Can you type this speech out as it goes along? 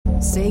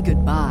Say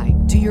goodbye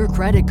to your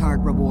credit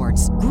card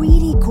rewards.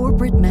 Greedy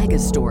corporate mega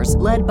stores,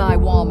 led by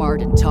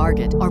Walmart and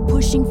Target, are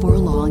pushing for a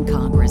law in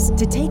Congress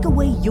to take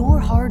away your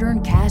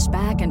hard-earned cash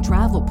back and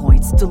travel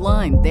points to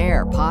line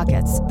their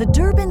pockets. The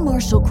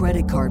Durbin-Marshall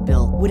credit card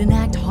bill would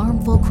enact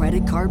harmful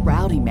credit card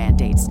routing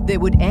mandates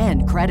that would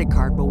end credit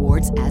card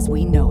rewards as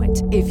we know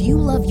it. If you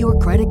love your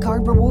credit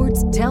card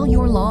rewards, tell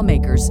your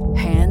lawmakers,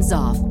 hands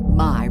off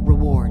my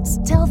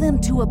rewards. Tell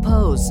them to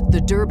oppose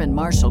the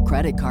Durbin-Marshall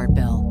credit card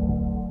bill.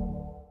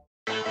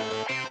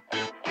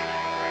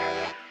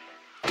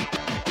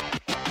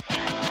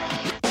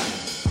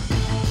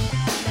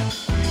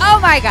 Oh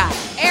my God,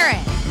 Aaron.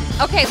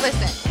 Okay,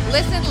 listen,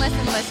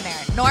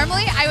 Aaron.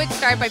 Normally, I would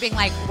start by being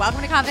like,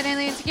 welcome to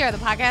Confidently Insecure, the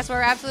podcast where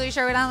we're absolutely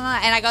sure we don't know.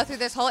 And I go through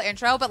this whole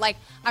intro, but like,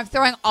 I'm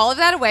throwing all of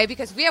that away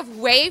because we have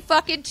way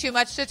fucking too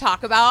much to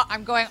talk about.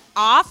 I'm going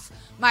off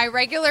my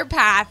regular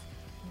path.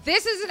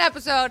 This is an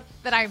episode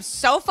that I'm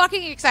so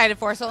fucking excited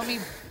for. So let me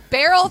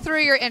barrel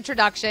through your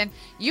introduction.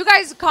 You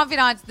guys,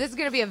 confidants, this is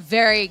going to be a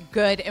very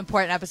good,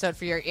 important episode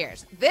for your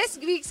ears. This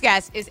week's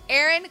guest is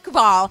Aaron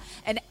KUBAL,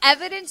 an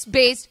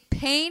evidence-based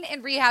pain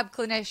and rehab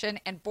clinician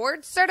and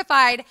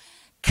board-certified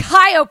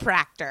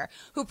chiropractor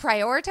who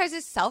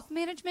prioritizes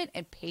self-management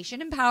and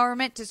patient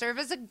empowerment to serve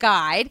as a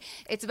guide.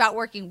 It's about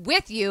working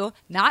with you,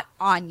 not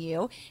on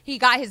you. He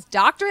got his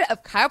doctorate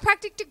of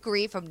chiropractic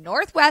degree from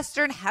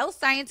Northwestern Health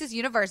Sciences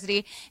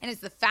University and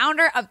is the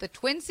founder of the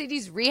Twin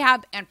Cities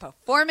Rehab and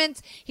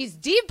Performance. He's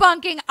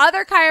debunking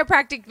other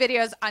chiropractic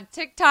videos on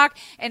TikTok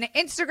and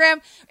Instagram.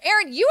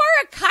 Aaron, you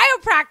are a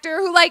chiropractor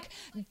who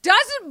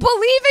doesn't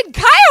believe in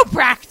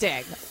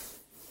chiropractic.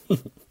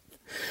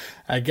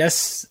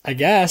 This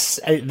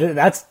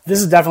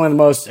is definitely the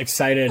most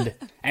excited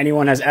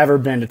anyone has ever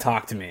been to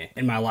talk to me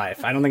in my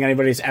life. I don't think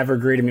anybody's ever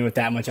greeted me with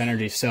that much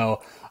energy.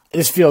 So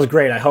this feels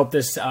great. I hope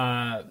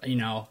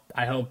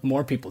I hope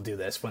more people do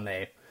this when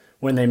they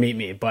meet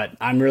me, but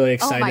I'm really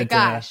excited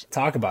to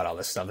talk about all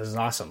this stuff. This is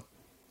awesome.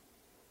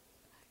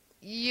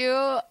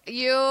 You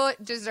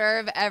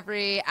deserve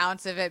every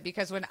ounce of it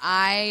because when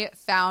I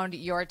found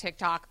your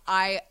TikTok,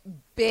 I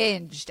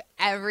binged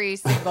every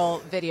single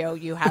video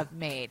you have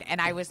made.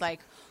 And I was like,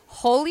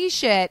 holy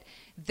shit,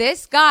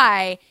 this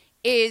guy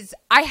is,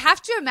 I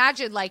have to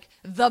imagine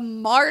the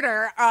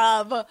martyr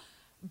of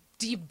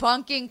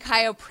debunking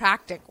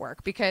chiropractic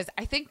work, because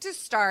I think to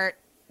start,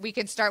 we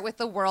can start with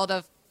the world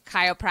of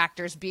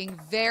chiropractors being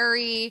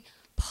very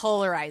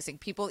polarizing.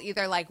 People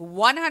either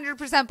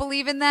 100%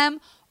 believe in them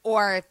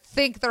or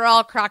think they're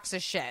all crocks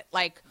of shit.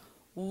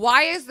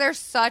 Why is there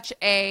such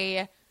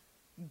a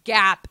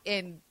gap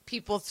in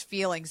people's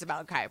feelings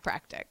about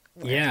chiropractic?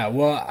 Yeah,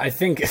 well, I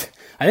think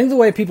the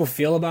way people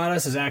feel about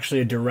us is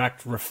actually a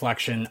direct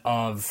reflection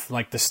of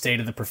the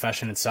state of the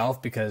profession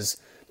itself, because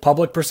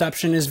public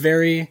perception is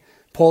very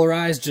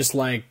polarized, just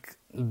like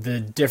the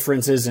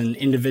differences in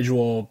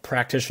individual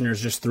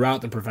practitioners just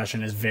throughout the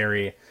profession is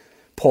very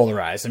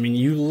polarized. I mean,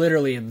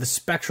 the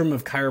spectrum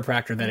of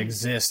chiropractor that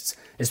exists,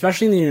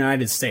 especially in the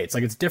United States,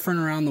 it's different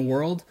around the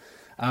world,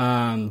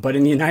 but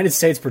in the United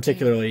States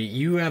particularly,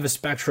 you have a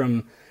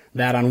spectrum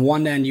that on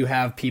one end you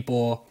have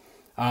people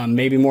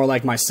maybe more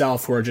like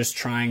myself who are just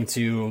trying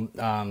to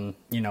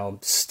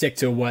stick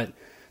to what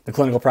the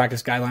clinical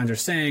practice guidelines are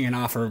saying and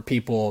offer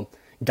people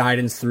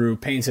guidance through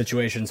pain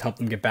situations, help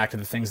them get back to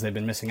the things they've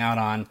been missing out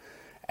on.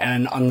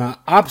 And on the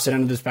opposite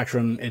end of the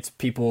spectrum, it's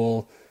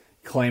people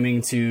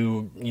claiming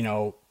to,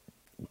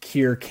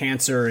 cure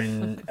cancer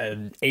and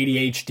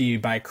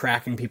ADHD by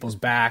cracking people's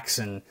backs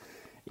and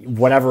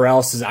whatever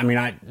else is. I mean,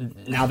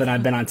 now that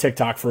I've been on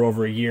TikTok for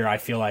over a year, I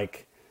feel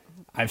like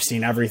I've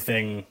seen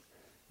everything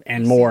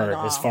and more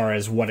as far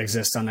as what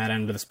exists on that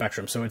end of the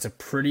spectrum. So it's a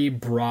pretty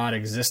broad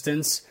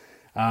existence,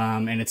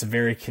 and it's a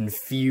very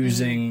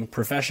confusing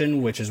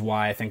profession, which is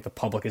why I think the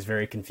public is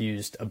very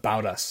confused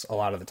about us a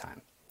lot of the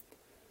time.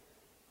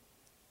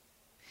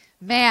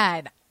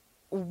 Man,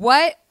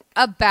 what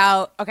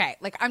about,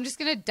 I'm just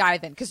going to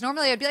dive in, because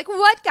normally I'd be like,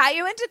 what got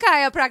you into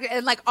chiropractic?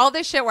 And all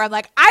this shit where I'm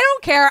like, I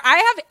don't care.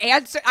 I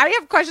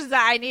have questions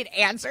that I need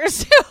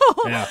answers to.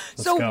 Yeah,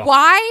 so go.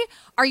 Why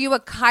are you a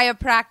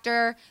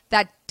chiropractor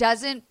that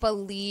doesn't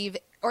believe,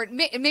 or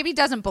maybe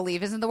doesn't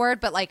believe isn't the word,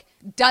 but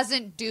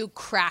doesn't do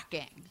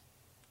cracking?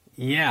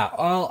 Yeah.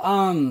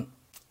 Well,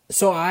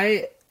 so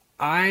I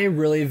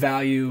really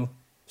value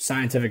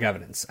scientific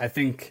evidence. I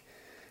think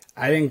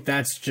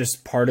that's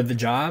just part of the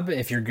job.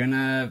 If you're going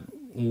to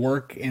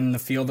work in the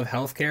field of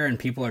healthcare and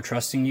people are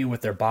trusting you with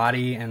their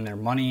body and their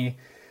money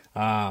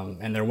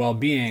and their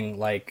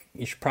well-being,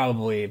 you should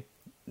probably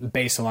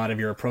base a lot of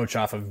your approach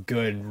off of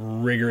good,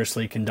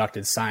 rigorously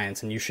conducted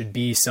science, and you should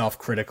be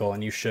self-critical,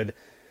 and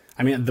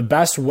the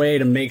best way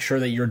to make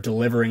sure that you're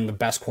delivering the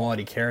best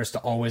quality care is to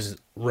always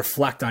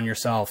reflect on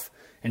yourself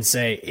and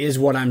say, is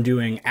what I'm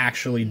doing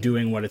actually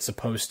doing what it's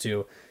supposed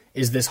to?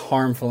 Is this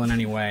harmful in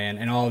any way?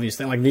 And all of these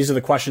things, these are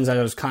the questions that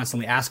I was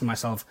constantly asking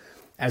myself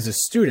as a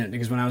student,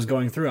 because when I was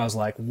going through, I was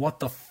like,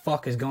 what the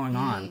fuck is going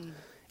on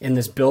in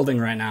this building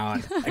right now?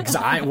 Because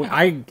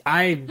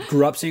I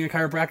grew up seeing a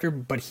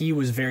chiropractor, but he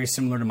was very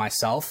similar to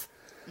myself.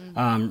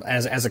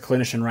 as a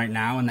clinician right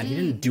now, and that he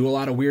didn't do a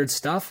lot of weird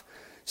stuff.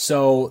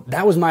 So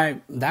that was my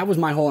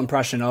whole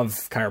impression of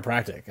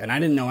chiropractic, and I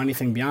didn't know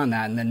anything beyond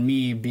that. And then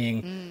me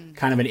being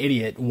kind of an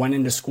idiot went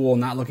into school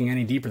not looking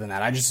any deeper than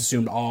that. I just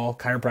assumed all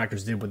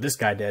chiropractors did what this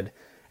guy did,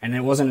 and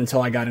it wasn't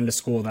until I got into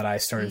school that I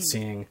started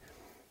seeing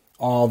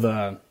all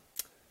the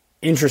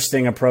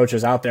interesting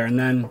approaches out there. And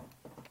then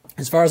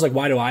as far as like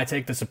why do I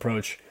take this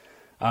approach,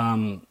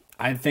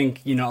 I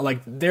think, you know,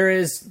 like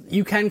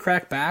you can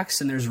crack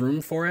backs and there's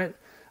room for it.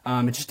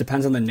 It just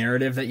depends on the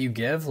narrative that you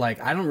give. Like,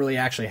 I don't really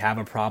actually have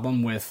a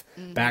problem with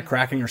back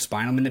cracking or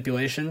spinal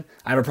manipulation.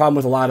 I have a problem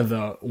with a lot of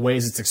the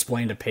ways it's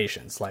explained to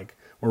patients. Like,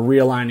 we're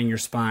realigning your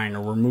spine,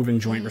 or we're removing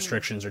joint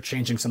restrictions, or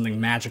changing something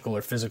magical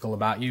or physical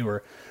about you,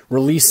 or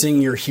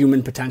releasing your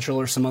human potential,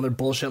 or some other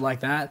bullshit like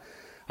that.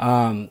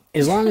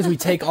 As long as we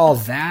take all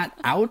that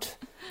out,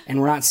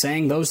 and we're not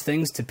saying those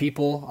things to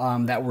people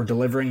that we're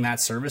delivering that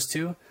service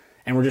to,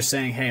 and we're just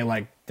saying, hey,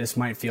 like, this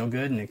might feel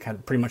good, and it kind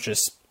of pretty much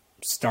just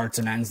starts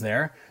and ends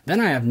there,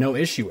 then I have no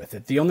issue with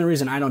it. The only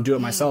reason I don't do it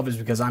myself is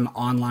because I'm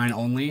online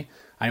only.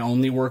 I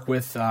only work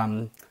with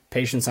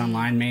patients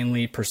online,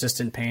 mainly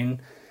persistent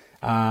pain,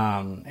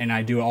 and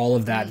I do all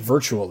of that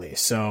virtually.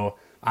 So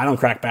I don't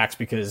crack backs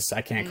because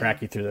I can't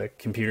crack you through the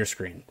computer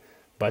screen.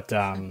 But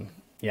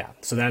yeah,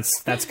 so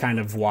that's kind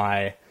of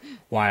why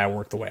I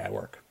work the way I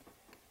work.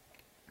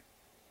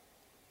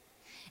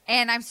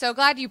 And I'm so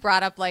glad you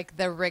brought up like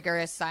the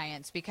rigorous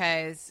science,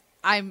 because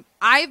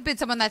I've been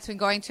someone that's been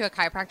going to a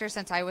chiropractor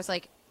since I was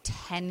like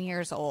 10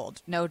 years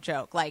old. No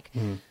joke. Like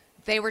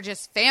they were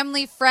just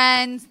family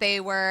friends. They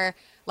were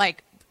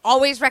like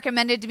always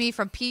recommended to me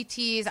from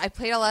PTs. I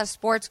played a lot of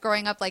sports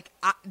growing up. Like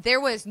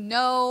there was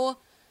no,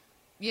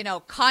 you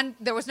know,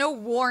 there was no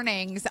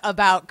warnings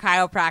about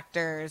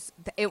chiropractors.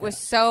 It was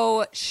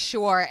so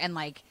sure, and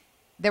like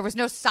there was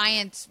no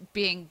science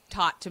being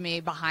taught to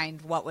me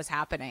behind what was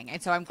happening.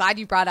 And so I'm glad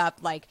you brought up,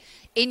 like,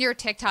 in your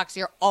TikToks,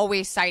 you're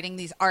always citing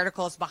these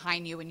articles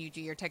behind you when you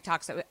do your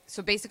TikToks.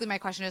 So basically my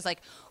question is,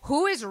 like,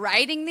 who is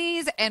writing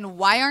these, and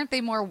why aren't they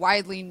more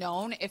widely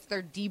known if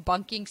they're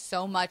debunking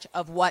so much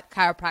of what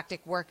chiropractic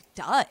work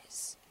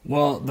does?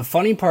 Well, the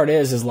funny part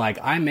is like,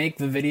 I make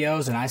the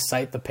videos and I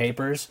cite the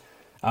papers,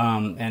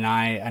 and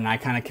I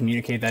kind of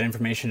communicate that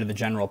information to the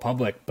general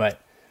public,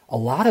 but a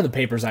lot of the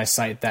papers I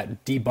cite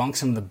that debunk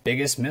some of the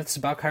biggest myths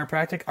about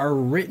chiropractic are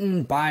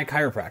written by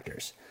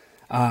chiropractors.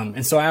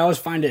 And so I always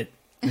find it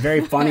very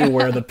funny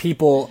where the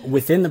people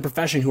within the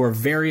profession who are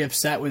very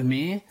upset with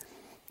me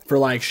for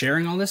like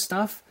sharing all this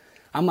stuff,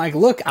 I'm like,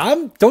 look,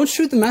 don't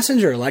shoot the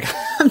messenger. Like,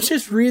 I'm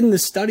just reading the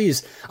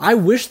studies. I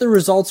wish the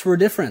results were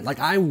different. Like,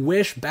 I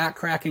wish back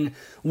cracking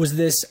was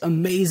this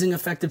amazing,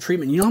 effective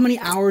treatment. You know how many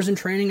hours in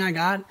training I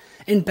got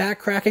in back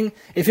cracking?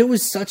 If it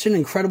was such an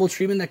incredible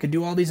treatment that could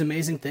do all these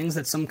amazing things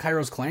that some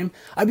chiros claim,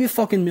 I'd be a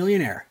fucking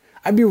millionaire.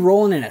 I'd be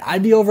rolling in it.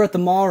 I'd be over at the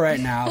mall right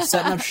now,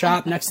 setting up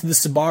shop next to the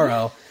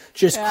Sbarro,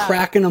 just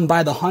cracking them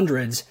by the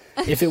hundreds.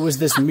 If it was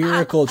this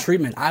miracle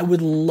treatment, I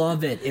would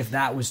love it if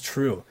that was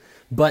true.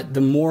 But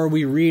the more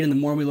we read and the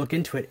more we look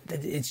into it,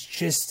 it's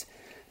just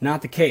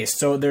not the case.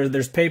 So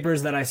there's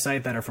papers that I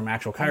cite that are from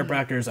actual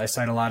chiropractors. I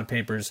cite a lot of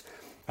papers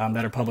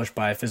that are published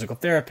by physical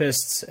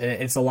therapists.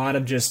 It's a lot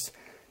of just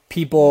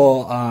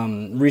people,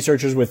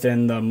 researchers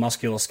within the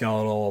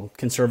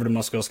conservative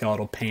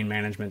musculoskeletal pain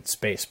management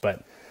space.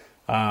 But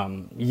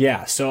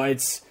yeah, so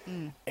it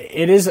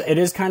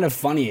is kind of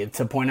funny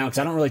to point out, because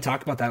I don't really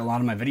talk about that in a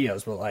lot of my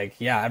videos. But like,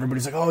 yeah,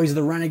 everybody's like, oh, he's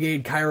the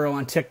renegade chiro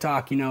on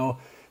TikTok, you know,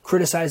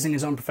 criticizing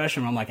his own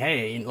profession. I'm like,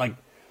 hey, like,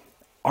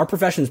 our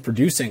profession is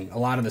producing a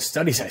lot of the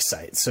studies I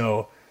cite.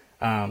 So,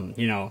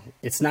 you know,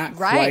 it's not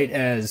quite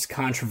as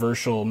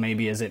controversial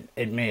maybe as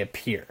it may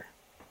appear,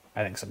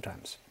 I think,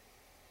 sometimes.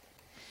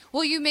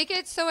 Well, you make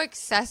it so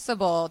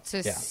accessible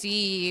to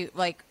see,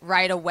 like,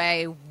 right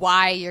away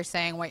why you're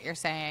saying what you're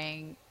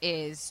saying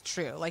is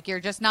true. Like, you're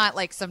just not,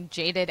 like, some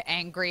jaded,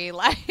 angry,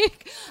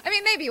 like... I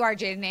mean, maybe you are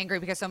jaded and angry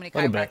because so many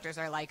chiropractors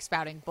are, like,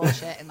 spouting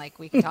bullshit, and, like,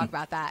 we can talk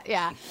about that.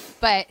 Yeah.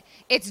 But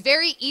it's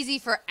very easy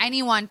for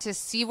anyone to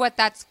see what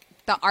that's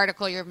the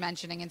article you're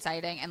mentioning and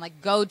citing and,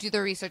 like, go do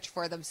the research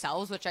for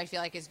themselves, which I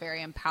feel like is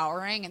very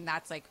empowering. And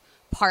that's, like,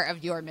 part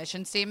of your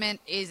mission statement,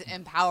 is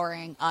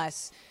empowering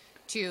us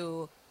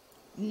to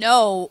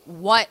know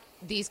what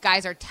these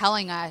guys are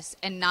telling us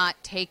and not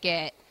take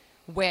it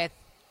with,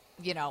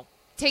 you know,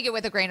 take it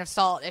with a grain of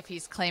salt if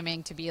he's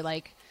claiming to be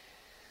like,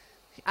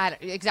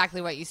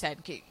 exactly what you said,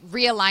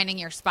 realigning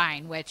your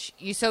spine, which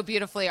you so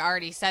beautifully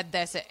already said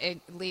this,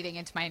 leading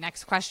into my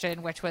next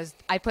question, which was,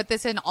 I put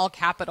this in all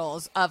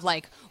capitals of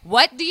like,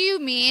 what do you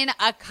mean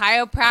a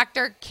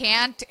chiropractor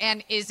can't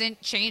and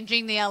isn't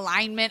changing the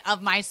alignment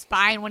of my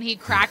spine when he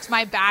cracks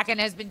my back and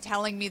has been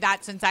telling me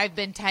that since I've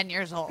been 10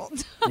 years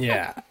old?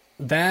 Yeah.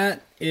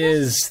 That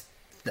is,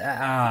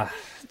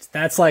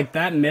 that's like,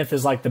 that myth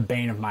is like the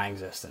bane of my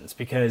existence,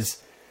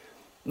 because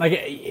like,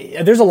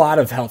 there's a lot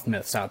of health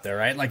myths out there,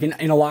 right? Like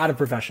in a lot of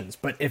professions.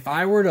 But if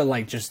I were to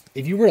like,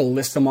 if you were to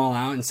list them all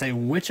out and say,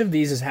 which of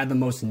these has had the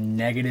most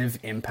negative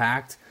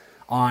impact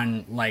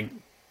on like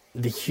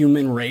the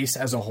human race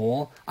as a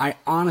whole, I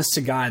honest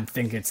to God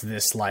think it's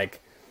this like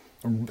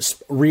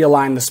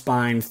realign the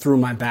spine, threw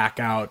my back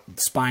out.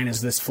 The spine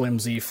is this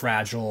flimsy,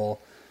 fragile,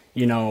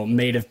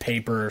 made of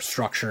paper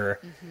structure.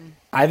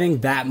 I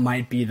think that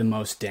might be the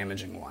most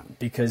damaging one,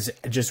 because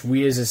just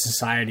we as a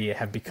society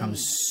have become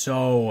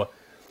so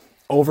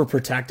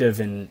overprotective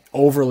and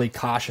overly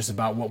cautious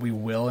about what we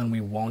will and we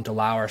won't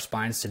allow our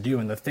spines to do.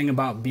 And the thing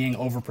about being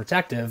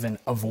overprotective and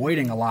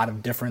avoiding a lot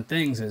of different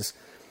things is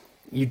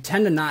you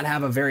tend to not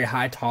have a very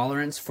high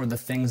tolerance for the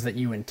things that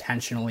you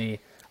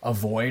intentionally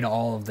avoid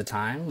all of the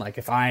time. Like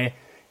if I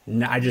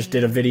just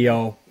did a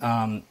video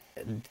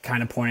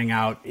kind of pointing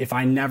out, if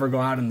I never go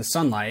out in the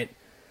sunlight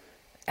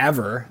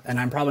ever, and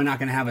I'm probably not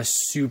going to have a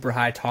super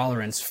high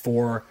tolerance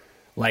for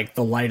like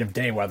the light of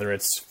day, whether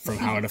it's from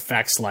how it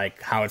affects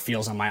like how it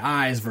feels on my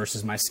eyes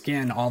versus my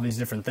skin, all these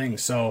different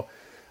things. So,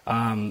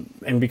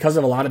 and because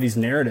of a lot of these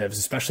narratives,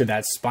 especially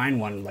that spine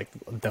one, like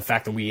the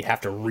fact that we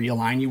have to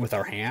realign you with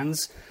our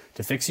hands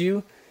to fix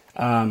you,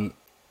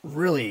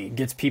 really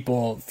gets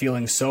people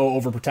feeling so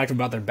overprotective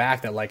about their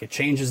back that like it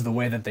changes the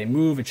way that they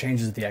move, it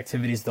changes the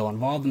activities they'll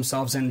involve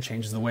themselves in, it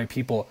changes the way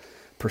people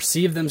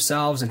perceive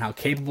themselves and how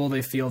capable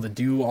they feel to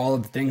do all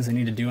of the things they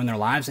need to do in their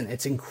lives. And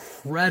it's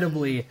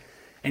incredibly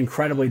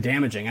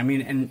damaging. I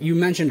mean, and you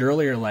mentioned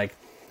earlier, like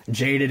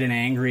jaded and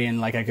angry,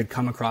 and like I could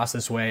come across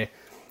this way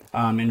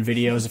in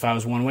videos if I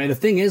was one way. The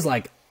thing is,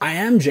 like, I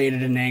am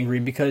jaded and angry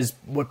because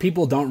what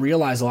people don't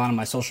realize a lot on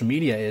my social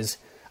media is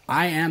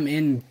I am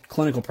in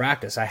clinical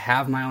practice. I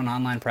have my own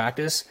online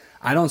practice.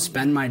 I don't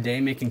spend my day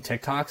making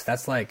TikToks.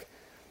 That's like,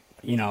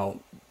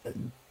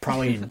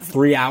 probably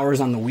 3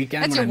 hours on the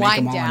weekend. That's when your I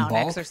make wind them all in down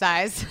bulk.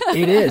 exercise.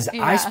 It is.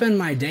 Yeah. I spend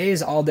my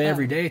days all day,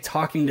 every day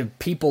talking to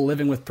people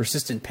living with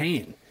persistent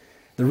pain.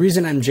 The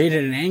reason I'm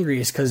jaded and angry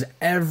is because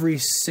every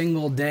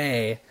single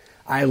day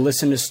I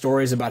listen to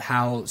stories about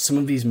how some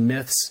of these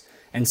myths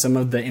and some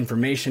of the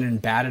information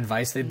and bad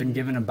advice they've been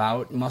given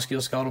about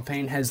musculoskeletal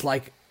pain has,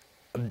 like,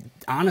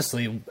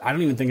 honestly, I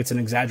don't even think it's an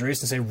exaggeration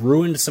to say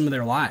ruined some of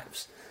their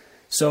lives.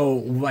 So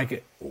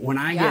like when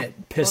I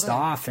get pissed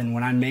off and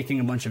when I'm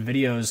making a bunch of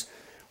videos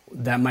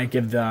that might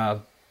give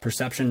the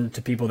perception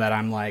to people that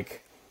I'm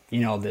like,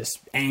 this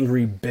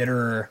angry,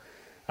 bitter,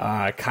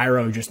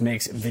 Chiro just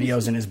makes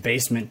videos in his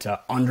basement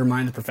to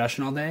undermine the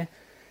profession all day.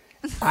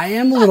 I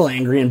am a little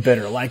angry and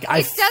bitter. Like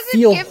I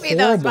feel give me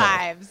horrible. those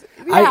vibes.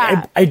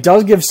 Yeah. It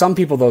does give some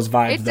people those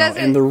vibes It though.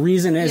 doesn't- And the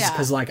reason is yeah.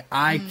 because like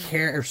I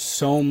care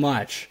so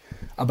much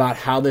about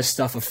how this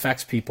stuff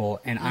affects people.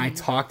 And I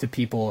talk to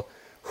people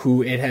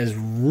who it has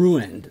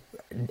ruined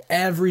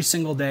every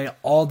single day,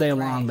 all day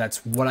long.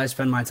 That's what I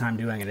spend my time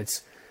doing. And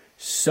it's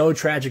so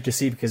tragic to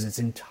see because it's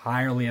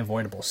entirely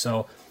avoidable.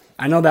 So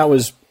I know that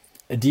was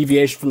a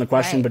deviation from the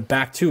question, but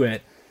back to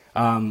it.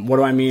 What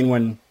do I mean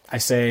when I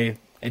say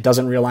it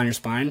doesn't realign your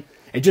spine?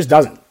 It just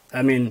doesn't.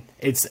 I mean,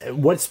 it's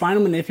what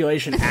spinal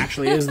manipulation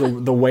actually is.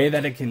 The way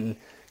that it can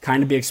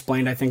kind of be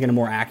explained, I think, in a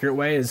more accurate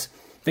way is,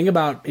 think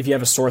about if you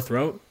have a sore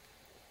throat,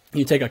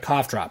 you take a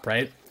cough drop,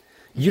 right?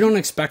 You don't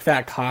expect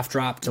that cough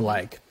drop to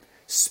like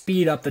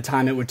speed up the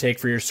time it would take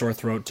for your sore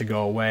throat to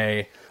go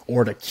away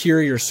or to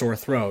cure your sore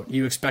throat.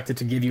 You expect it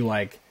to give you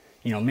like,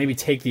 maybe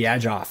take the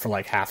edge off for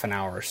like half an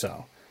hour or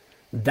so.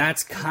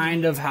 That's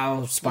kind of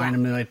how spinal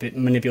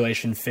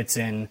manipulation fits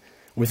in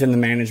within the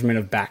management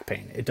of back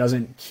pain. It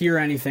doesn't cure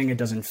anything. It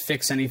doesn't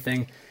fix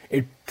anything.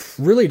 It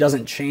really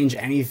doesn't change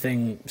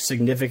anything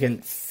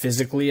significant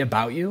physically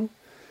about you.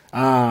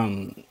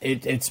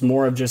 It's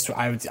more of just,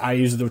 I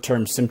use the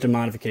term symptom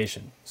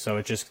modification. So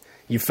it just,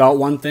 you felt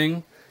one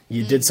thing,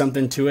 you did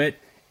something to it,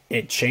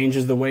 it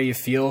changes the way you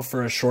feel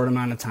for a short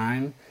amount of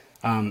time,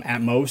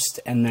 at most.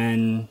 And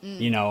then,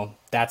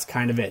 that's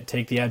kind of it.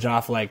 Take the edge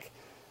off like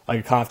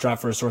a cough drop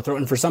for a sore throat.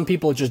 And for some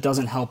people, it just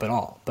doesn't help at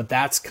all. But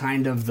that's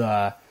kind of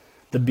the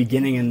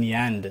beginning and the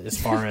end as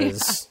far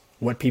as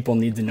what people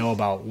need to know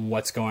about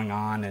what's going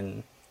on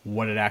and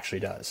what it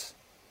actually does.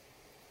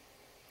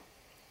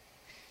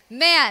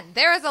 Man,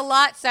 there is a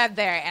lot said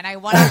there, and I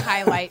want to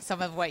highlight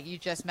some of what you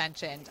just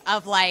mentioned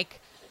of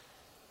like,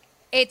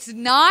 it's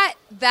not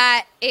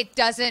that it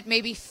doesn't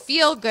maybe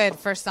feel good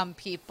for some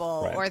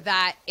people or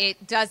that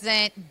it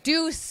doesn't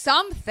do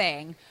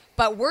something,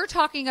 but we're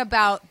talking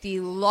about the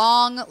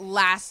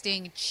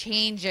long-lasting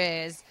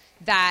changes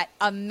that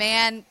a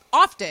man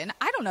often,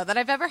 I don't know that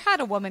I've ever had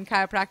a woman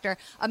chiropractor,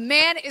 a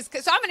man is,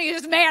 so I'm going to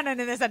use man in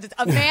this sentence,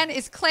 a man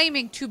is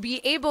claiming to be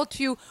able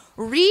to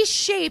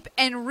reshape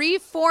and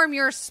reform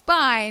your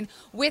spine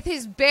with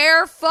his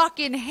bare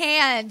fucking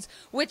hands,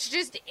 which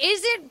just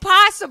isn't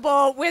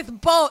possible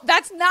with bone.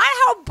 That's not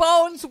how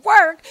bones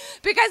work,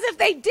 because if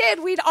they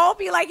did, we'd all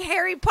be like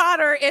Harry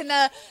Potter in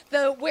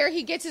the where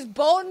he gets his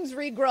bones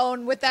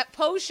regrown with that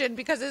potion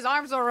because his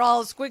arms are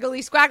all squiggly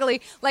squaggly.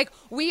 Like,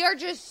 we are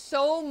just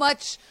so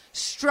much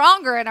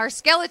stronger, and our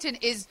skeleton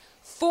is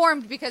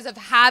formed because of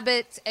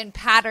habits and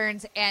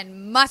patterns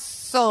and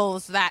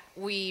muscles that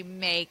we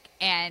make,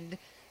 and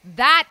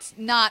that's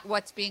not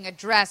what's being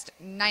addressed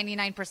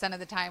 99% of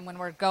the time when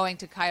we're going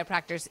to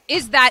chiropractors.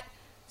 Is that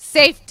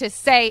safe to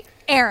say,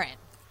 Aaron?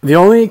 The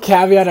only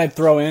caveat I'd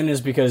throw in is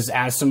because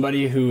as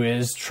somebody who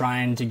is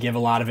trying to give a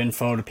lot of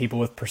info to people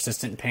with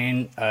persistent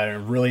pain, a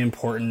really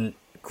important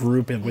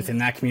group within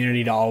that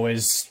community to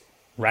always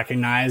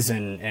recognize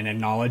and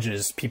acknowledge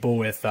is people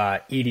with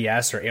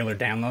EDS or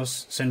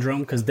Ehlers-Danlos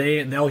syndrome, because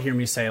they'll hear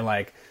me say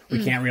like,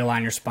 we can't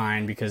realign your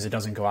spine because it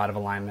doesn't go out of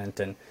alignment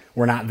and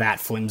we're not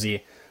that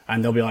flimsy.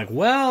 And they'll be like,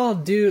 well,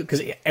 dude,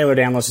 because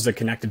Ehlers-Danlos is a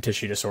connective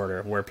tissue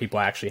disorder where people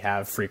actually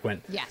have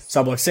frequent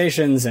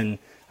subluxations, and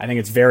I think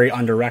it's very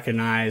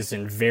under-recognized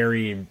and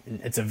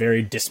it's a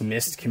very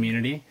dismissed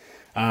community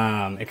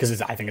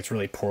because I think it's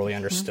really poorly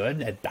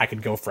understood. I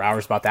could go for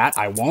hours about that.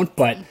 I won't,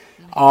 but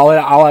all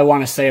I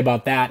want to say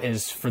about that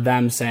is for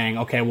them saying,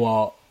 okay,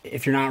 well,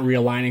 if you're not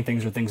realigning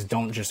things or things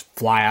don't just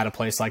fly out of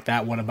place like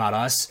that, what about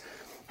us?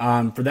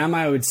 For them,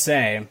 I would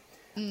say,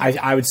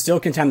 I would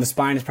still contend the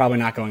spine is probably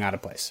not going out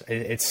of place.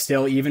 It's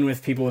still, even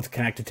with people with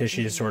connective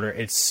tissue disorder,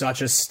 it's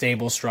such a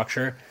stable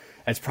structure.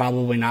 It's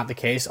probably not the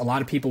case. A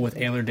lot of people with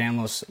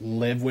Ehlers-Danlos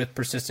live with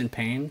persistent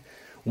pain,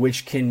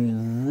 which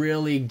can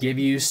really give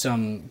you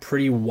some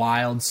pretty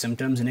wild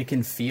symptoms, and it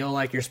can feel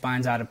like your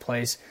spine's out of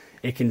place.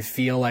 It can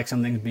feel like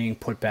something's being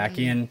put back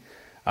in.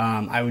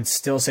 I would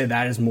still say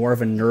that is more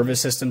of a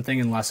nervous system thing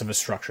and less of a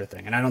structure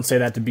thing. And I don't say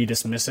that to be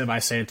dismissive. I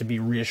say it to be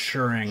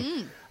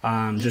reassuring,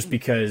 just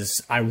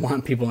because I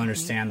want people to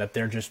understand that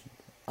they're just,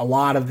 a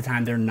lot of the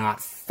time, they're not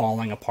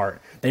falling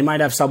apart. They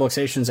might have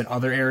subluxations in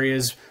other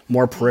areas,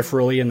 more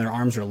peripherally in their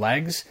arms or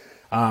legs.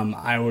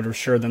 I would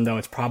assure them, though,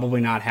 it's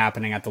probably not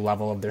happening at the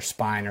level of their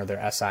spine or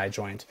their SI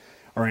joint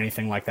or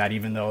anything like that,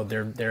 even though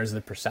there's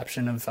the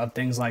perception of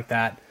things like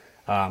that.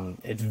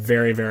 It's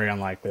very, very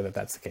unlikely that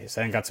that's the case.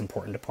 I think that's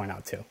important to point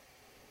out, too.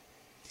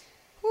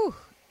 Whew.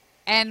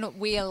 And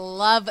we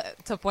love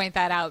to point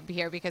that out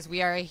here because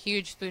we are a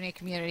huge Spoonie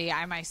community.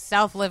 I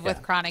myself live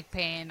with chronic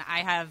pain. I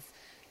have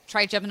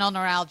trigeminal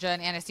neuralgia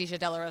and anesthesia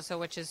dolorosa,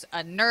 which is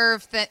a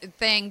nerve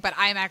thing, but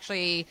I'm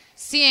actually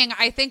seeing,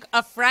 I think,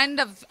 a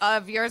friend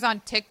of yours on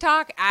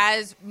TikTok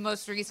as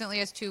most recently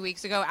as 2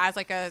 weeks ago as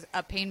like a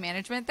pain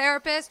management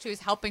therapist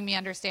who's helping me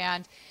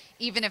understand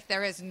even if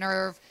there is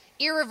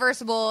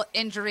irreversible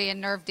injury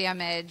and nerve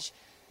damage,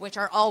 which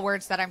are all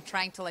words that I'm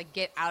trying to like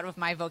get out of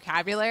my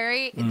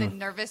vocabulary. The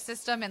nervous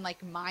system and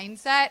like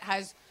mindset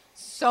has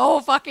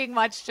so fucking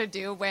much to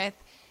do with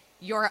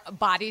your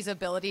body's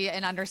ability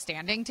and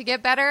understanding to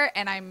get better.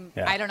 And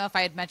I don't know if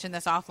I had mentioned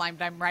this offline,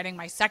 but I'm writing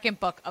my second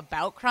book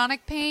about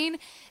chronic pain,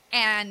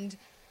 and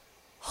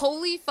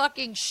holy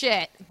fucking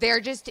shit, there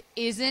just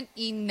isn't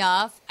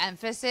enough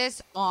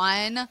emphasis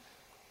on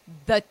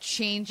the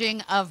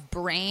changing of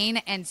brain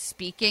and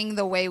speaking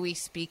the way we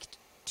speak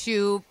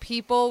to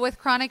people with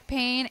chronic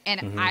pain.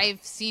 And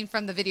I've seen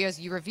from the videos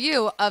you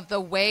review of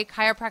the way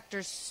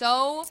chiropractors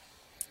so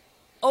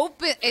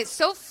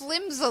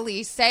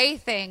flimsily say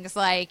things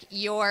like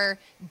your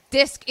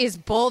disc is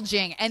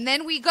bulging, and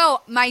then we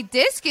go, my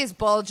disc is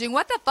bulging,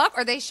 what the fuck?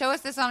 Or they show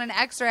us this on an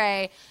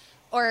x-ray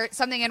or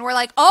something, and we're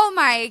like, oh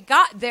my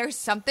God, there's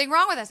something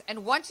wrong with us.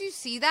 And once you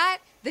see that,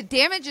 the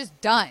damage is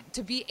done.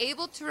 To be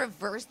able to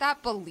reverse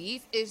that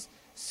belief is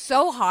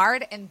so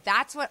hard, and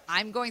that's what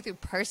I'm going through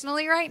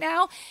personally right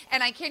now.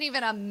 And I can't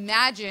even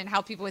imagine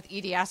how people with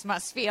EDS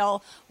must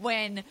feel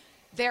when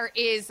there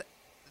is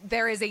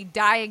a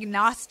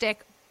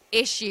diagnostic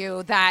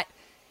issue that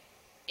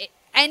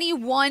any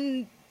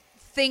one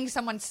thing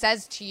someone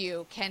says to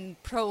you can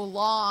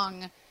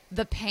prolong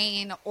the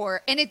pain,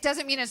 and it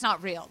doesn't mean it's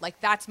not real.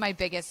 Like, that's my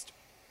biggest,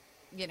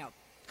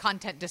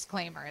 content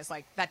disclaimer is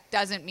like, that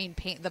doesn't mean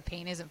the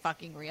pain isn't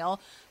fucking real,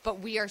 but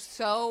we are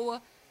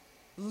so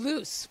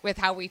loose with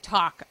how we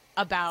talk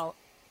about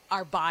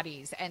our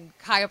bodies, and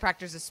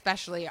chiropractors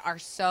especially are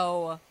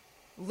so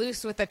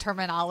loose with the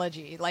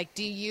terminology. Like,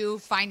 do you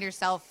find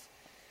yourself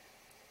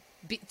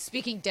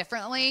speaking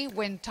differently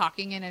when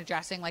talking and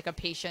addressing like a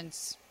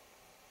patient's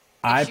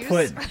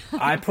issues?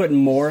 I put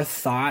more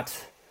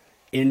thought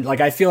in,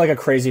 like, I feel like a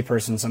crazy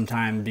person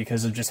sometimes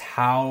because of just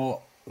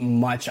how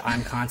much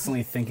I'm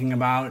constantly thinking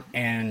about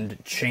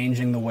and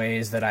changing the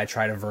ways that I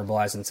try to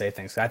verbalize and say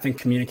things. I think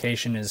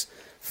communication is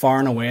far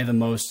and away the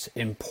most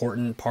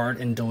important part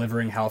in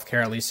delivering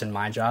healthcare, at least in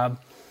my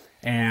job.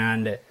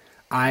 And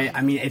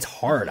I mean, it's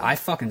hard. I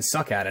fucking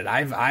suck at it.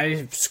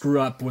 I screw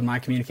up with my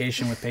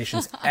communication with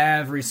patients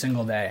every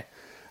single day.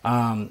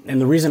 And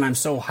the reason I'm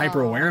so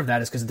hyper aware of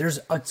that is because there's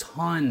a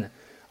ton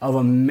of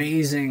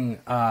amazing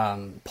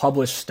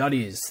published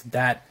studies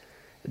that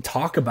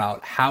talk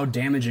about how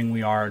damaging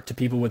we are to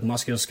people with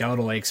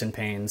musculoskeletal aches and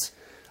pains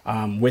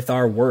with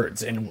our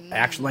words. And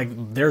actually,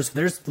 like,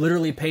 there's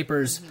literally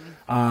papers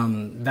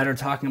that are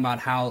talking about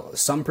how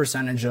some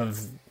percentage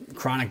of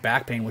chronic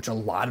back pain, which a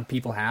lot of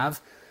people have,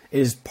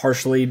 is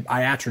partially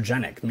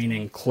iatrogenic,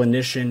 meaning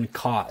clinician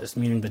caused,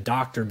 meaning the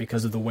doctor,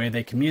 because of the way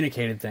they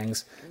communicated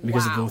things,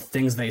 because of the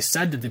things they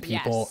said to the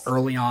people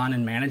early on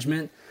in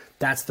management.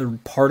 That's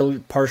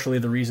partially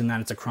the reason that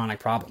it's a chronic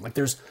problem. Like,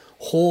 there's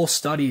whole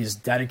studies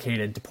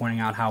dedicated to pointing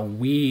out how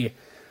we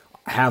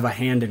have a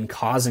hand in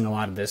causing a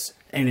lot of this.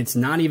 And it's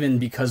not even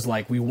because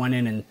like we went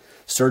in and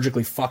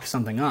surgically fucked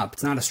something up.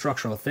 It's not a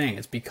structural thing.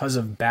 It's because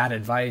of bad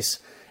advice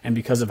and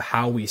because of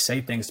how we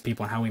say things to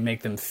people and how we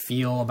make them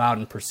feel about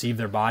and perceive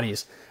their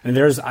bodies. And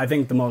there's, I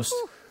think, the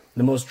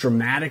most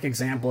dramatic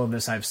example of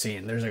this I've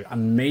seen. There's an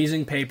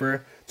amazing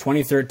paper,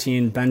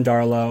 2013, Ben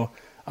Darlow.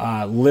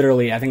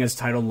 Literally, I think it's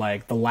titled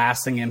like The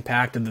Lasting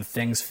Impact of the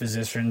Things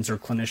Physicians or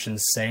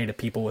Clinicians Say to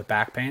People with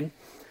Back Pain.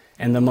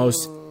 And the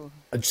most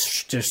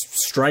just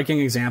striking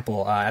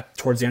example,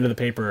 towards the end of the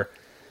paper,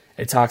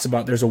 it talks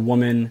about there's a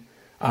woman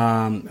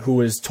who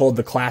was told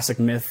the classic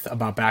myth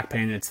about back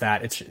pain. It's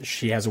that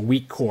she has a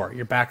weak core.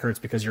 Your back hurts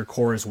because your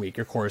core is weak.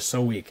 Your core is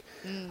so weak,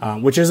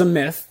 which is a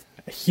myth,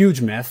 a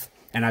huge myth.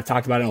 And I've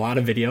talked about it in a lot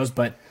of videos,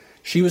 but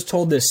she was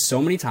told this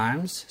so many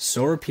times,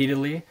 so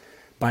repeatedly,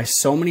 by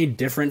so many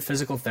different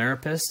physical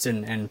therapists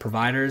and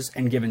providers,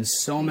 and given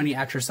so many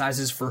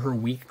exercises for her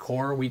weak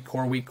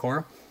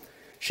core.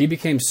 She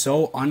became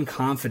so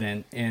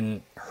unconfident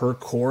in her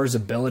core's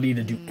ability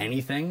to do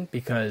anything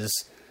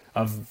because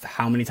of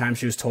how many times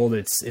she was told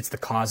it's the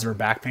cause of her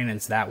back pain and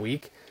it's that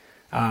weak.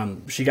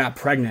 She got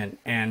pregnant,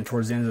 and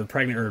towards the end of the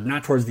pregnancy, or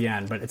not towards the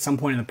end, but at some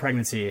point in the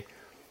pregnancy,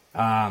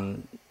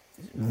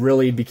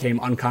 really became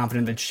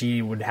unconfident that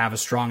she would have a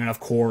strong enough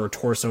core or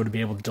torso to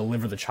be able to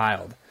deliver the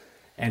child,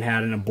 and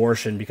had an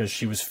abortion because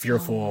she was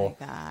fearful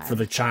for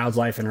the child's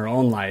life and her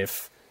own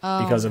life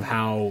because of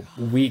how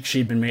weak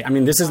she'd been made. I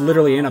mean, this is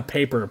literally in a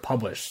paper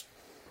published.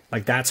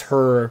 Like, that's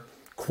her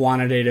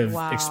quantitative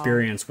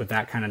experience with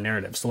that kind of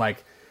narrative. So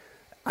like,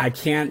 I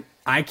can't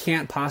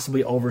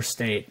possibly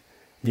overstate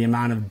the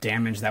amount of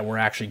damage that we're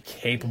actually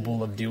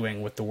capable of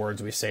doing with the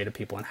words we say to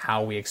people and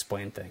how we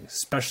explain things,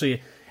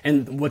 especially.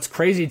 And what's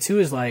crazy too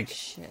is like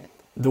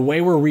the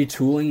way we're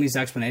retooling these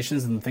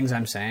explanations and the things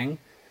I'm saying.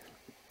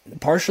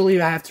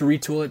 Partially, I have to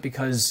retool it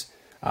because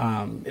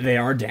they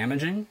are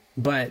damaging,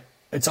 but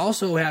it's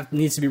also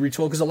needs to be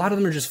retooled because a lot of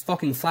them are just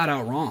fucking flat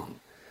out wrong.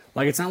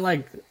 Like, it's not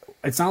like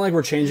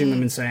we're changing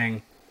them and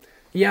saying,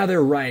 yeah,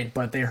 they're right,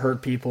 but they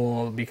hurt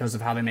people because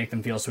of how they make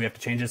them feel, so we have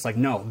to change it. It's like,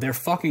 no, they're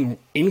fucking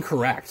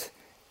incorrect,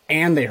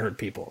 and they hurt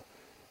people.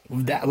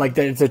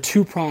 It's a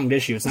two-pronged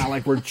issue. It's not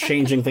like we're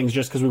changing things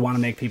just because we want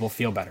to make people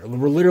feel better.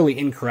 We're literally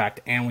incorrect,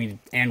 and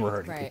we're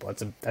hurting people.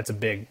 That's a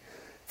big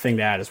thing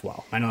to add as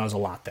well. I know that was a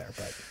lot there,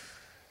 but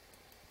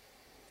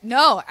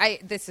no,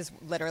 this is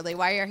literally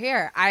why you're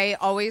here. I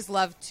always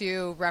love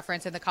to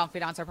reference, and the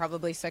confidants are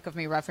probably sick of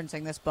me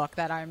referencing this book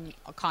that I'm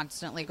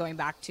constantly going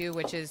back to,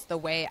 which is The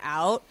Way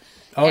Out.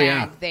 Oh,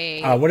 and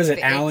yeah. What is it?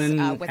 Alan,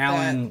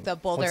 the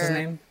Boulder. What's his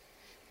name?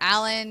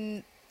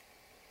 Alan.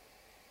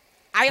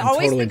 I'm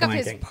always totally think blanking.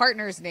 Of his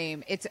partner's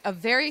name. It's a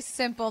very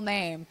simple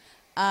name.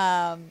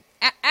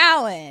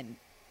 Alan.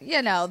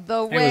 You know,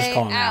 The Way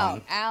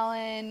Out.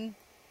 Alan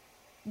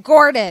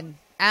Gordon.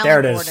 There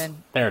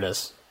it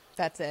is.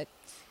 That's it.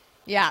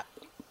 Yeah.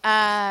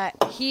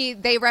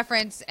 They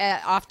reference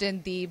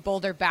often the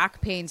Boulder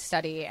back pain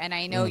study. And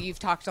I know you've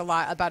talked a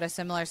lot about a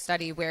similar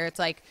study where it's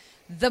like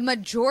the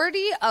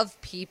majority of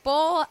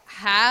people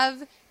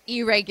have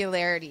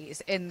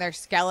irregularities in their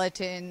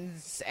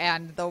skeletons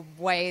and the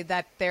way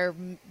that they're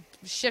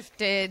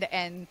shifted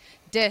and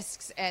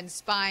discs and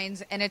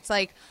spines. And it's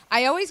like,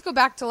 I always go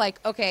back to like,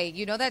 okay,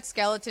 you know that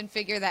skeleton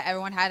figure that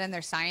everyone had in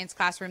their science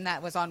classroom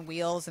that was on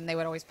wheels and they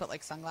would always put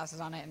like sunglasses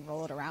on it and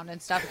roll it around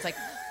and stuff. It's like,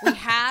 we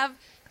have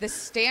the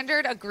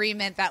standard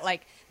agreement that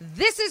like,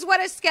 this is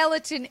what a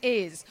skeleton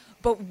is,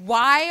 but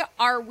why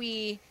are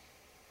we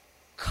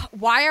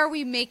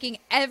making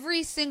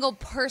every single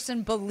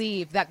person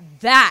believe that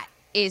that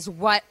is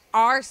what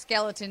our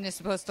skeleton is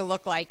supposed to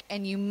look like?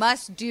 And you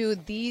must do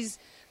these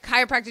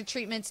chiropractic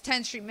treatments,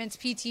 TENS treatments,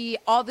 PT,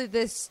 all of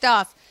this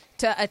stuff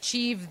to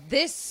achieve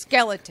this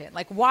skeleton.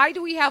 Like, why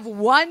do we have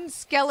one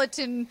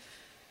skeleton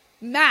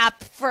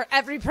map for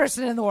every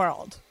person in the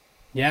world?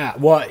 Yeah,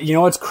 well, you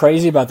know what's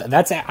crazy about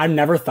that? I've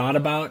never thought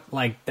about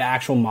like the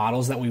actual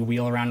models that we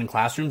wheel around in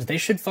classrooms. They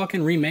should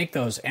fucking remake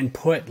those and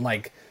put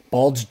like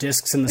bulge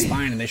discs in the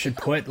spine, and they should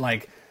put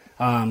like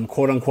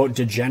quote unquote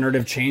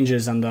degenerative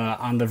changes on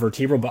the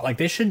vertebral, but like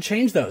they should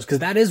change those because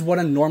that is what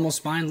a normal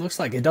spine looks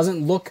like. It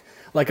doesn't look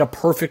like a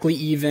perfectly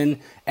even,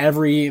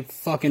 every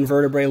fucking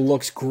vertebrae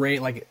looks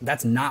great. Like,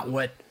 that's not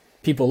what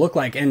people look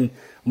like. And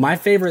my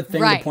favorite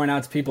thing to point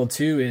out to people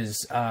too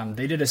is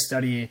they did a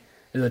study,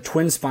 the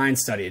twin spine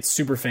study. It's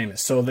super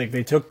famous. So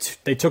they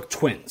took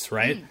twins,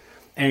 right?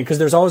 And because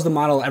there's always the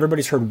model,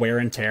 everybody's heard wear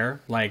and tear,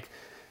 like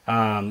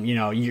you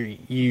know,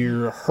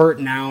 you're hurt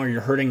now, or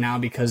you're hurting now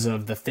because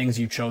of the things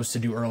you chose to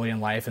do early in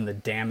life and the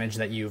damage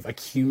that you've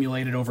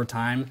accumulated over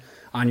time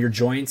on your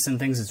joints and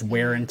things. It's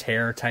wear and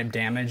tear type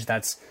damage.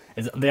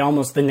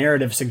 The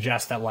narrative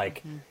suggests that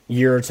like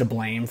you're to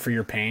blame for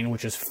your pain,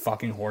 which is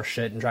fucking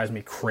horseshit and drives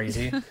me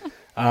crazy.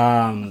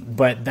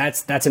 But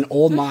that's an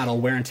old model,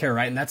 wear and tear,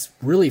 right? And that's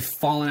really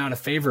fallen out of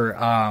favor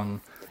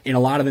in a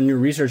lot of the new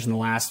research in the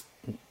last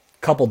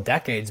couple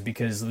decades,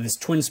 because this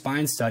twin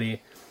spine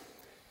study,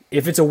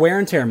 if it's a wear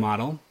and tear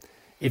model,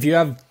 if you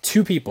have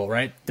two people,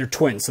 right, they're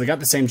twins, so they got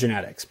the same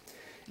genetics,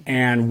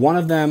 and one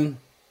of them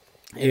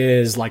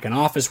is like an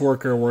office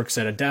worker, works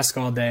at a desk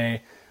all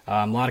day,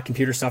 a lot of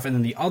computer stuff. And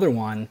then the other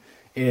one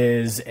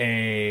is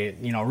a,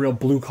 real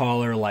blue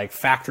collar, like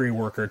factory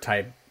worker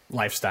type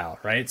lifestyle,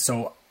 right?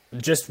 So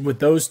just with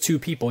those two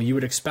people, you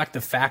would expect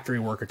the factory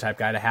worker type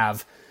guy to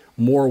have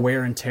more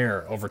wear and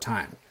tear over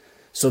time.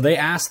 So they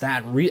asked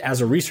that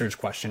as a research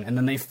question, and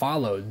then they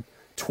followed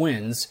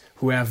twins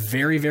who have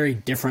very, very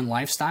different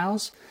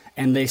lifestyles,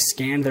 and they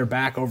scanned their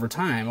back over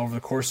time over the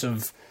course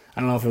of,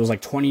 I don't know if it was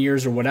like 20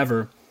 years or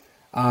whatever.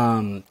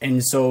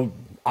 And so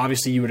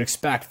obviously you would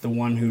expect the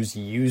one who's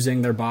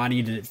using their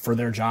body for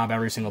their job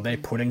every single day,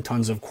 putting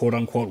tons of quote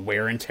unquote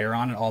wear and tear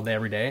on it all day,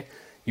 every day,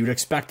 you would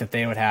expect that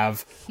they would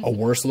have a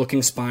worse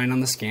looking spine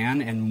on the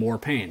scan and more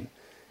pain.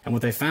 And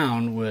what they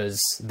found was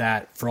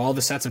that for all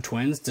the sets of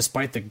twins,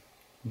 despite the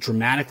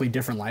dramatically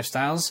different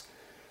lifestyles,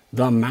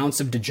 the amounts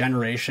of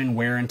degeneration,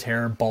 wear and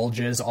tear,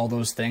 bulges, all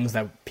those things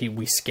that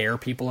we scare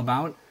people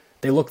about,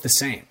 they look the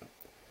same.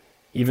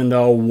 Even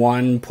though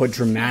one put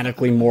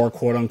dramatically more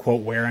quote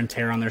unquote wear and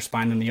tear on their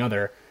spine than the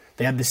other,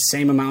 they had the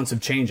same amounts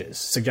of changes,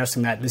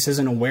 suggesting that this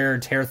isn't a wear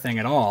and tear thing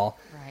at all.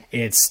 Right.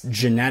 It's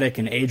genetic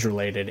and age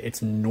related.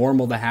 It's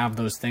normal to have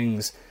those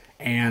things,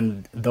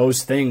 and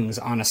those things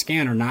on a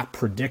scan are not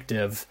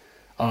predictive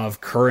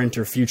of current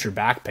or future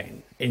back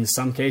pain. In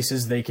some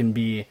cases, they can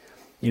be,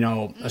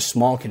 a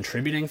small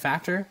contributing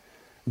factor,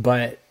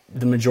 but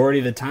the majority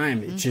of the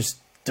time, it just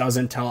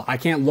doesn't tell. I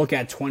can't look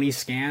at 20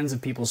 scans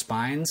of people's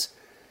spines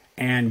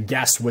and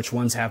guess which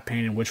ones have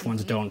pain and which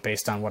ones don't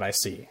based on what I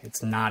see.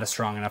 It's not a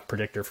strong enough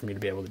predictor for me to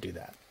be able to do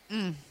that.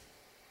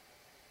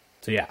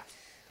 So yeah,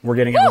 we're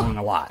getting it wrong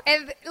a lot.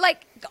 And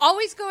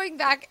always going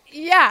back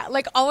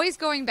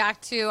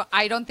to,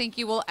 I don't think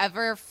you will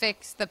ever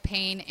fix the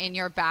pain in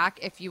your back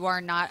if you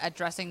are not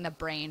addressing the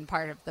brain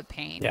part of the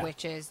pain,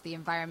 which is the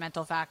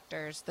environmental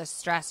factors, the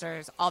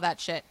stressors, all that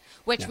shit,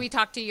 which we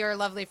talked to your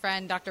lovely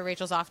friend, Dr.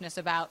 Rachel Zoffness,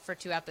 about for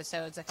 2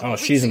 episodes a couple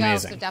weeks she's ago.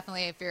 amazing. So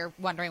definitely, if you're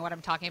wondering what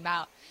I'm talking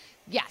about,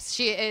 yes,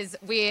 she is.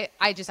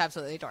 I just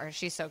absolutely adore her.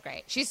 She's so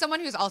great. She's someone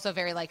who's also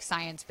very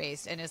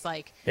science-based and is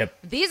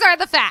these are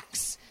the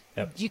facts.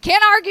 Yep. You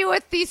can't argue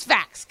with these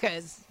facts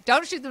because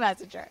don't shoot the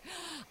messenger.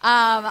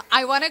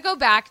 I want to go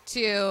back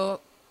to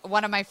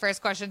one of my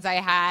first questions I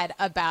had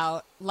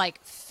about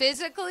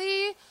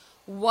physically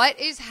what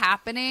is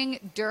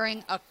happening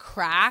during a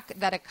crack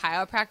that a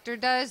chiropractor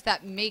does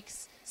that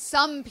makes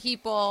some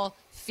people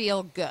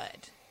feel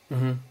good.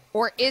 Mm-hmm.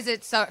 Or is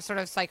it sort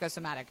of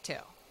psychosomatic too?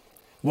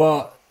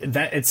 Well,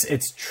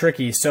 it's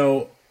tricky.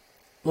 So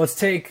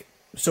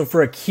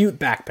for acute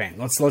back pain,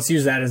 let's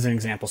use that as an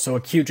example. So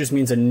acute just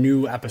means a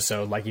new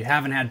episode, like you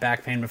haven't had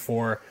back pain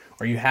before,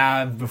 or you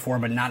have before,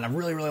 but not in a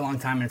really, really long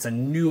time, and it's a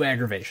new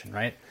aggravation,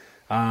 right?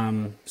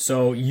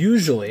 So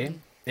usually,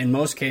 in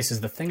most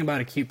cases, the thing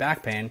about acute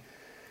back pain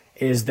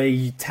is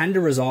they tend to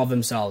resolve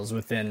themselves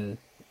within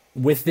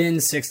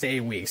 6 to 8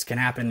 weeks. Can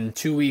happen in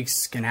 2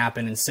 weeks, can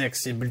happen in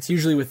 6, but it's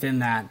usually within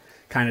that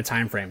kind of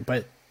time frame.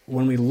 But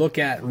when we look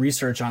at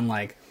research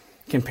on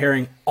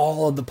comparing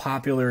all of the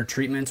popular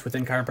treatments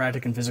within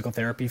chiropractic and physical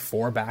therapy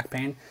for back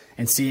pain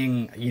and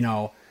seeing,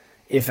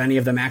 if any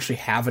of them actually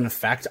have an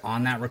effect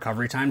on that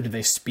recovery time, do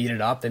they speed it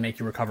up? They make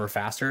you recover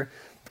faster.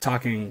 We're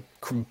talking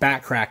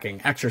back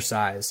cracking,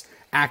 exercise,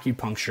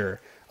 acupuncture,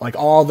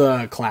 all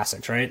the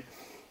classics, right?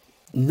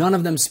 None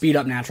of them speed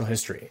up natural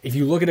history. If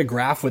you look at a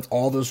graph with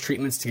all those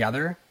treatments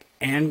together,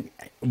 and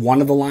one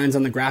of the lines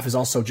on the graph is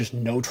also just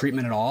no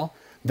treatment at all,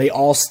 they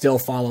all still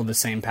follow the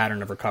same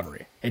pattern of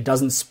recovery. It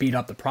doesn't speed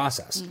up the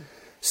process.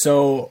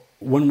 So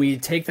when we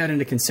take that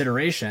into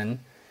consideration,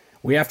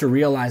 we have to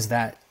realize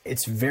that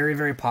it's very,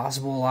 very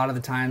possible a lot of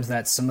the times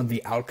that some of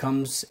the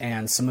outcomes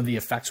and some of the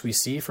effects we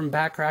see from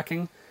back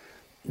cracking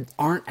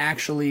aren't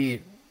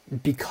actually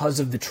because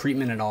of the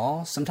treatment at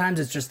all. Sometimes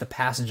it's just the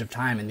passage of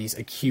time in these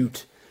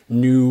acute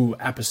new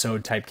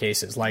episode type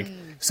cases.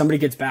 Somebody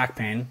gets back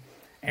pain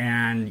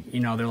and,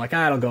 they're like,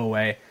 it'll go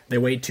away. They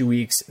wait 2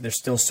 weeks. They're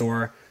still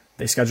sore.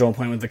 They schedule an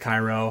appointment with the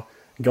chiro,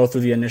 go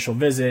through the initial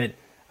visit,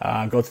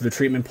 go through the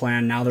treatment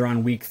plan. Now they're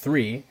on week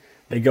 3.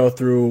 They go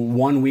through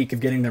 1 week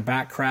of getting their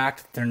back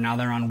cracked. They're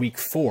on week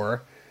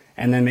 4.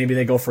 And then maybe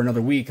they go for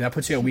another week. That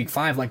puts you at week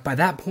 5. By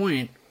that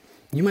point,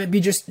 you might be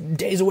just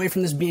days away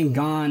from this being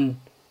gone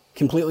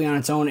completely on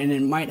its own. And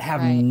it might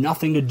have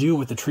nothing to do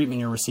with the treatment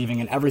you're receiving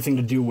and everything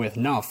to do with,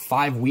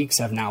 5 weeks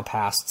have now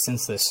passed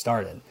since this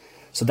started.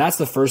 So that's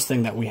the first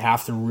thing that we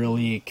have to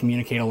really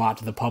communicate a lot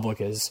to the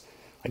public is,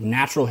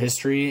 natural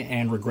history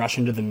and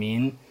regression to the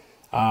mean,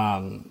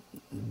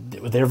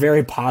 they're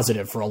very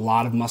positive for a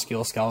lot of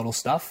musculoskeletal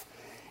stuff.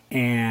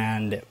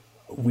 And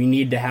we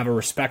need to have a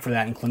respect for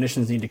that. And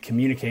clinicians need to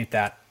communicate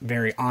that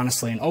very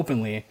honestly and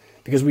openly,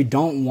 because we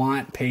don't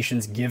want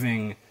patients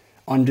giving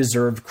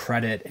undeserved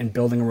credit and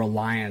building a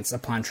reliance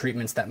upon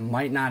treatments that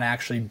might not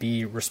actually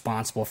be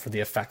responsible for the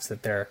effects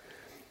that they're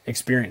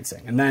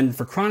experiencing. And then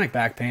for chronic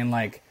back pain,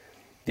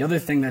 the other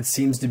thing that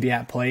seems to be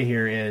at play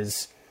here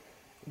is,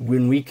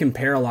 when we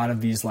compare a lot of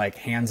these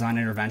hands-on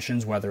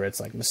interventions, whether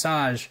it's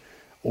massage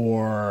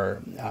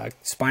or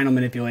spinal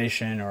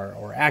manipulation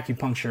or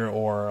acupuncture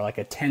or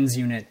a TENS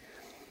unit,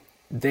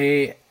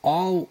 they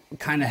all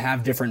kind of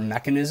have different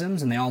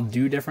mechanisms and they all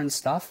do different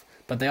stuff,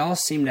 but they all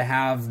seem to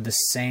have the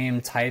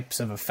same types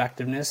of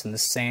effectiveness and the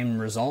same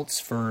results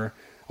for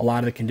a lot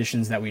of the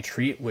conditions that we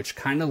treat, which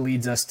kind of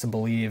leads us to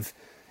believe,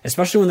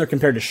 especially when they're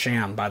compared to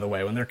sham, by the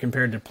way, when they're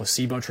compared to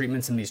placebo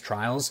treatments in these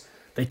trials,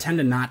 they tend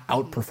to not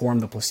outperform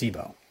the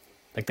placebo.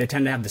 Like they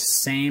tend to have the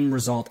same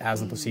result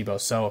as the placebo.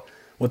 So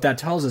what that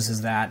tells us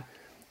is that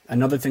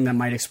another thing that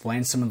might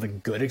explain some of the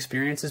good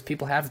experiences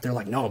people have, they're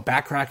like, no,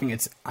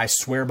 backcracking, I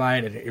swear by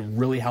it. It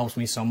really helps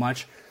me so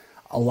much.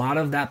 A lot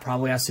of that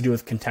probably has to do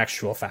with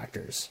contextual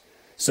factors.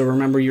 So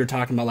remember you were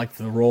talking about like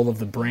the role of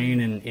the brain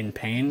in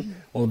pain.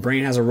 Well, the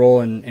brain has a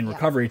role in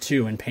recovery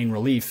too, in pain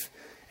relief.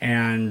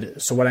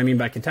 And so what I mean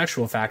by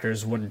contextual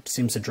factors, what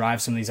seems to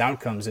drive some of these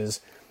outcomes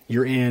is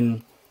you're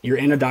in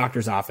a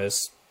doctor's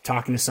office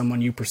talking to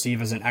someone you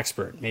perceive as an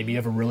expert. Maybe you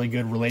have a really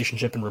good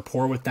relationship and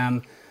rapport with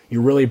them.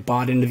 You're really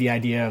bought into the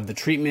idea of the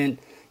treatment.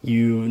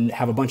 You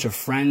have a bunch of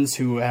friends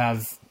who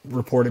have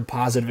reported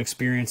positive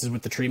experiences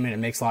with the treatment. It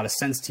makes a lot of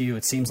sense to you.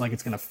 It seems like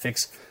it's going to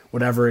fix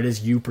whatever it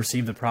is you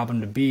perceive the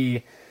problem to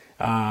be.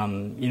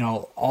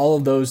 All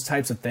of those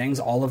types of things,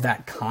 all of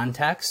that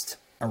context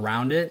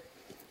around it,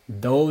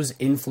 those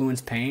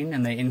influence pain,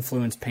 and they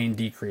influence pain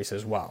decrease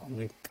as well. I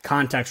mean, the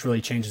context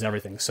really changes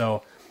everything.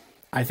 So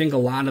I think a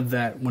lot of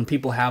that, when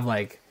people have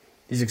like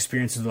these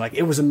experiences, they're like,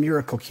 it was a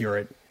miracle cure,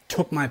 it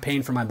took my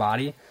pain from my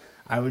body,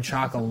 I would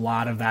chalk a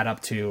lot of that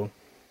up to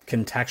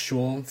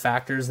contextual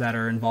factors that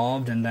are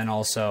involved, and then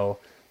also,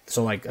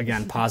 so like,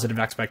 again, positive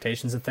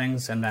expectations of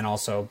things, and then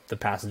also the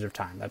passage of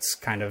time. That's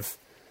kind of,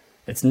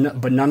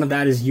 but none of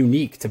that is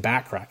unique to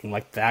backcracking.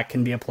 Like that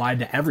can be applied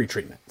to every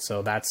treatment.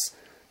 So that's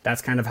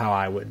kind of how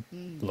I would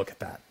look at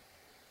that.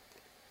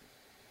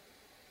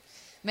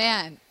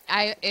 Man,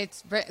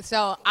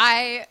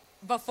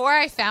 before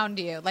I found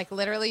you, like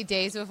literally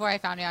days before I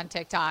found you on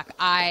TikTok,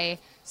 I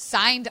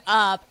signed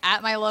up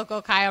at my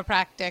local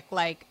chiropractic,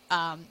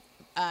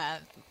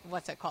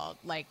 what's it called?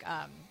 My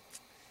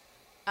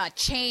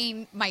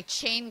chain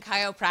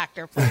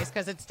chiropractor place,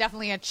 because it's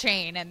definitely a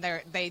chain, and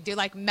they do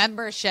like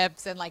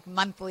memberships and like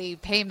monthly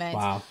payments.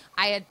 Wow.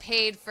 I had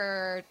paid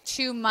for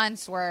 2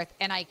 months worth,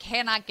 and I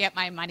cannot get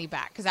my money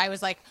back because I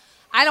was like,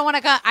 I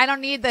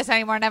don't need this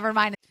anymore. Never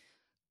mind.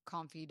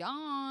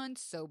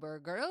 Confidants, sober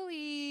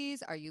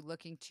girlies, are you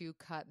looking to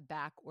cut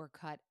back or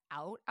cut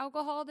out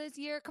alcohol this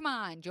year? Come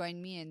on,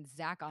 join me and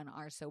Zach on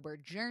our sober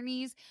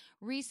journeys.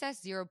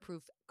 Recess Zero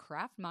Proof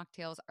craft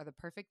mocktails are the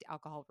perfect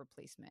alcohol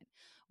replacement.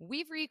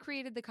 We've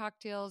recreated the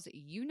cocktails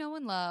you know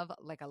and love,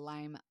 like a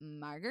lime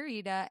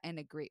margarita and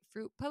a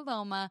grapefruit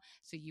paloma,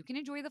 so you can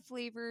enjoy the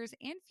flavors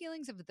and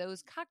feelings of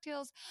those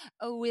cocktails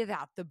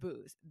without the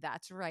booze.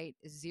 That's right,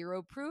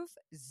 zero proof,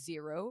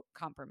 zero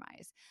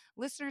compromise.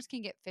 Listeners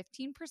can get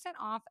 15%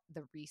 off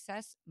the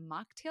Recess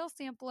mocktail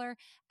sampler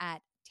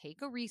at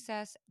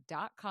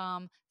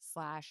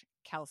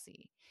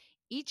takearecess.com/Kelsey.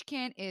 Each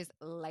can is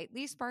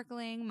lightly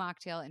sparkling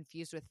mocktail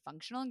infused with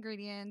functional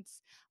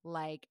ingredients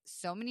like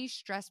so many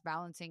stress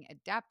balancing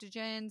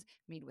adaptogens,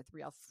 made with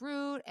real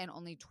fruit, and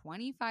only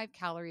 25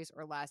 calories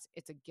or less.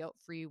 It's a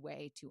guilt-free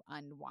way to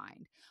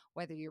unwind.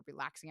 Whether you're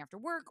relaxing after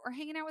work or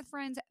hanging out with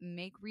friends,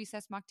 make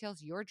Recess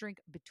mocktails your drink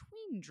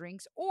between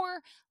drinks,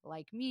 or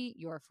like me,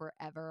 your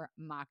forever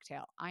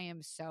mocktail. I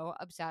am so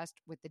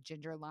obsessed with the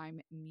ginger lime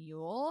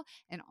mule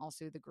and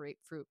also the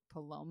grapefruit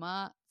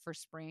paloma for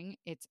spring.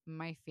 It's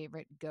my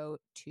favorite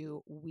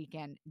go-to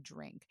weekend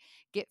drink.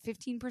 Get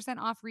 15%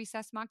 off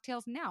Recess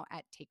mocktails now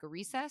at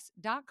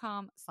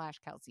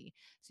takearecess.com/Kelsey,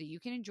 so you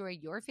can enjoy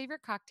your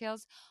favorite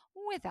cocktails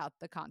without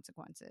the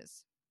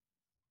consequences.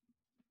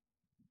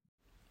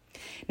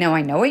 Now,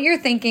 I know what you're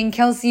thinking,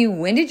 Kelsey.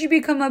 When did you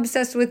become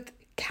obsessed with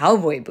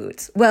cowboy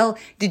boots? Well,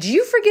 did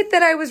you forget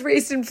that I was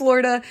raised in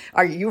Florida?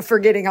 Are you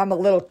forgetting I'm a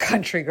little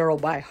country girl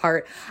by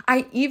heart?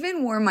 I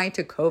even wore my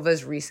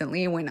Tacovas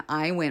recently when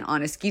I went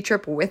on a ski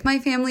trip with my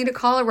family to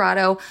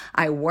Colorado.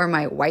 I wore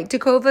my white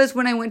Tacovas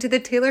when I went to the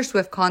Taylor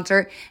Swift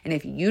concert. And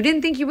if you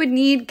didn't think you would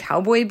need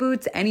cowboy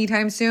boots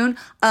anytime soon,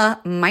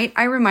 might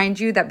I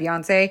remind you that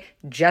Beyonce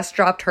just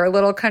dropped her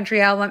little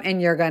country album,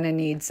 and you're going to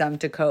need some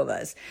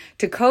Tacovas.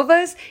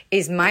 Tacovas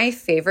is my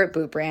favorite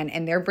boot brand,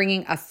 and they're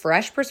bringing a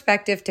fresh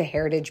perspective to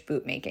heritage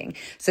boot making.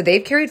 So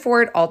they've carried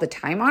forward all the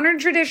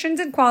time-honored traditions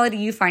and quality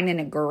you find in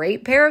a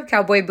great pair of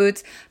cowboy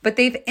boots, but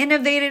they've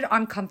innovated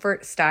on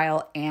comfort,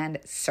 style, and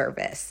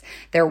service.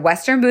 Their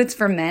Western boots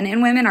for men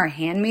and women are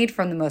handmade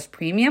from the most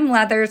premium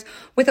leathers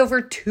with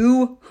over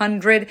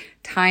 200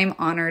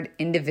 time-honored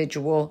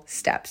individual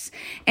steps.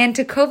 And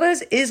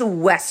Tacovas is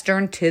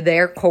Western to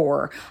their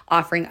core,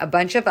 offering a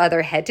bunch of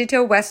other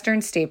head-to-toe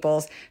Western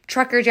staples,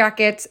 trucker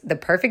jackets, the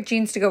perfect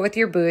jeans to go with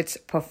your boots,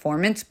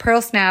 performance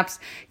pearl snaps,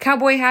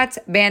 cowboy hats,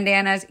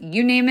 bandanas,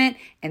 you name it,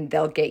 and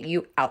they'll get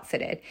you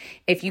outfitted.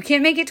 If you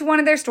can't make it to one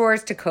of their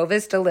stores,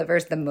 Tacovas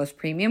delivers the most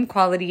premium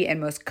quality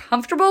and most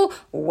comfortable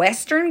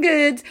Western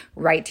goods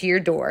right to your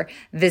door.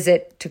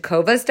 Visit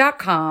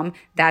tacovas.com,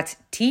 that's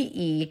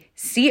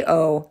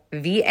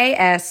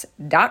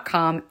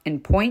TECOVAS.com,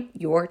 and point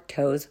your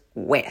toes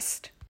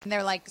west. And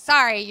they're like,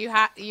 sorry,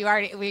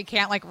 we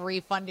can't like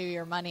refund you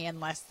your money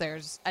unless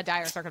there's a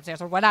dire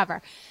circumstance or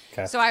whatever.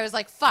 Okay. So I was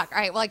like, fuck. All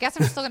right. Well, I guess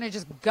I'm still going to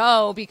just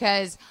go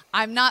because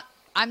I'm not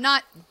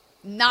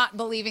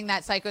believing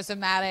that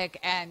psychosomatic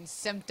and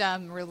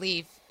symptom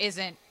relief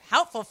isn't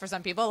helpful for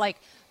some people. Like,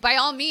 by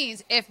all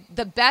means, if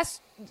the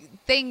best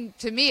thing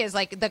to me is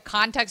like the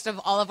context of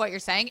all of what you're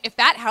saying, if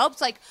that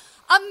helps, like,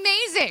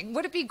 amazing.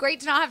 Would it be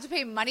great to not have to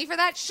pay money for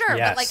that? Sure.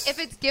 Yes. But like, if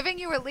it's giving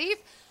you relief,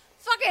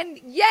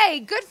 fucking yay,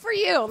 good for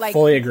you. Like,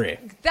 fully agree.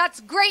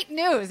 That's great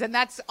news. And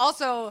that's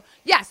also,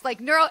 yes, like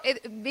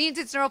it means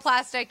it's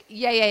neuroplastic.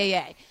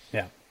 Yay.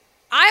 Yeah.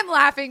 I'm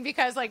laughing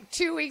because like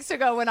 2 weeks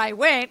ago when I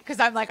went, because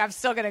I'm like, I'm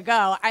still going to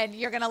go, and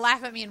you're going to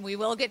laugh at me, and we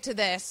will get to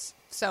this.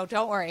 So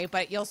don't worry,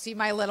 but you'll see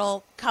my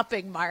little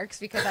cupping marks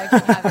because I've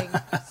been having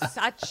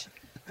such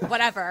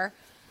whatever.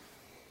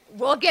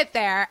 We'll get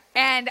there.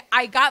 And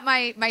I got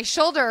my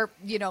shoulder,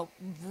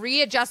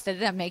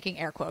 readjusted. I'm making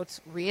air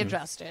quotes,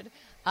 readjusted.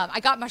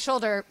 I got my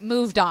shoulder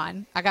moved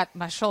on. I got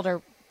my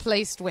shoulder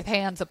placed with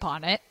hands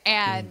upon it.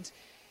 And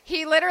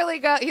he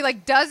literally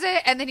does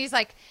it. And then he's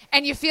like,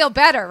 and you feel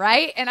better,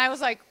 right? And I was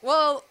like,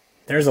 well,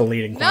 there's a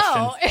leading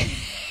question.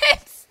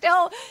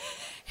 No,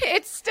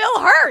 it still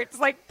hurts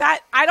like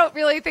that. I don't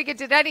really think it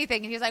did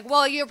anything. And he's like,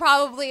 well, you're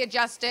probably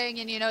adjusting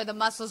and, the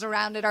muscles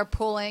around it are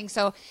pulling.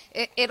 So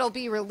it'll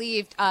be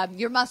relieved.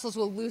 Your muscles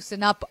will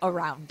loosen up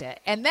around it.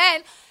 And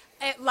then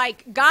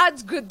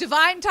God's good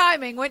divine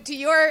timing went to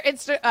your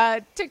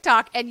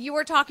TikTok, and you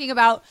were talking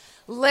about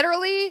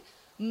literally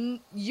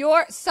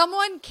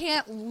someone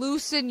can't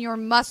loosen your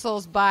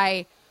muscles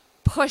by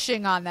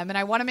pushing on them. And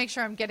I want to make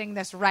sure I'm getting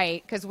this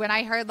right, because when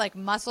I heard like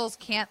muscles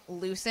can't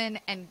loosen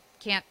and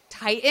can't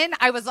tighten,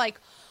 I was like,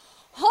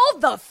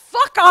 hold the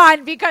fuck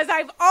on, because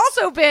I've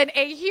also been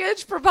a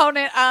huge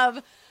proponent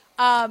of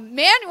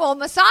manual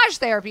massage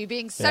therapy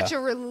being such a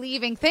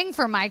relieving thing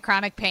for my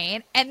chronic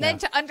pain. And then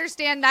to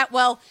understand that,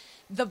 well,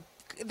 the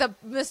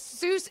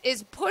masseuse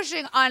is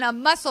pushing on a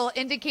muscle,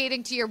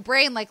 indicating to your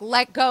brain, like,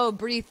 let go,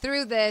 breathe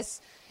through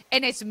this.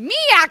 And it's me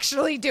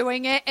actually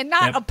doing it and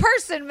not a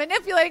person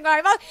manipulating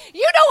my muscle.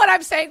 You know what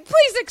I'm saying?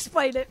 Please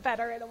explain it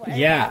better in a way.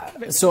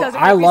 Yeah. So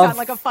I sound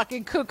like a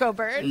fucking cuckoo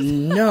bird.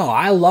 No,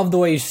 I love the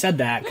way you said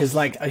that. Because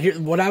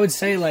what I would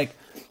say, like,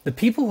 the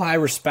people who I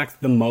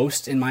respect the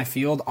most in my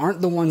field aren't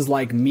the ones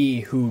like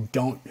me who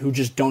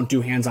just don't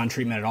do hands-on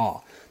treatment at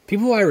all.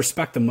 People who I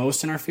respect the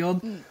most in our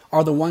field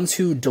are the ones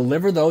who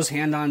deliver those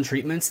hand-on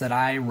treatments that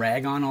I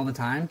rag on all the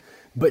time,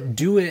 but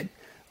do it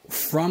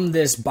from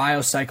this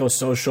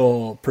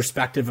biopsychosocial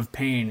perspective of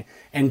pain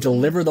and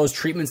deliver those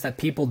treatments that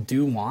people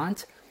do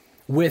want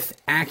with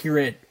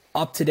accurate,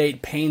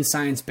 up-to-date, pain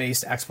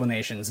science-based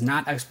explanations,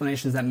 not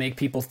explanations that make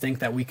people think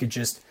that we could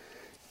just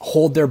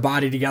hold their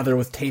body together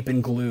with tape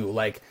and glue.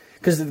 Like,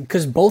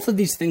 because both of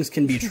these things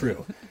can be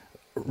true.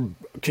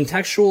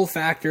 Contextual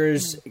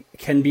factors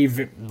can be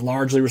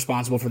largely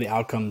responsible for the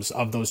outcomes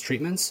of those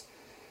treatments,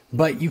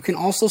 but you can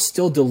also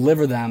still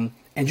deliver them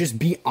and just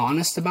be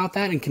honest about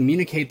that and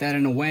communicate that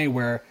in a way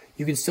where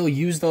you can still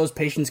use those,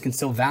 patients can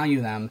still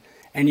value them,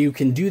 and you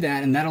can do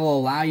that, and that'll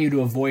allow you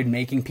to avoid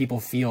making people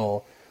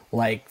feel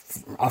like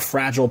a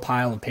fragile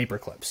pile of paper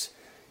clips.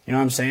 You know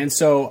what I'm saying?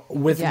 So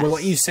with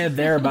what you said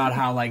there about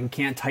how like we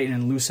can't tighten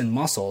and loosen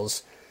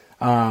muscles,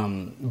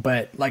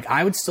 but like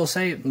I would still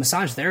say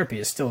massage therapy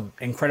is still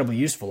incredibly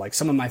useful. Like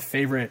some of my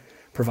favorite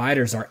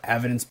providers are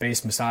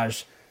evidence-based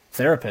massage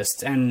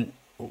therapists, and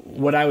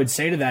what I would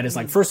say to that is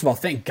like, first of all,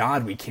 thank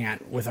God we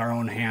can't with our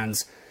own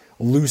hands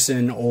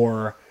loosen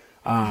or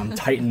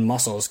tighten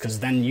muscles, because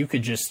then you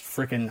could just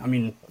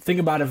think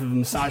about if a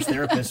massage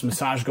therapist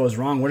massage goes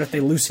wrong. What if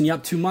they loosen you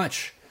up too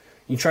much?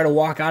 You try to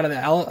walk out of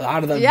the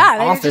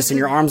office and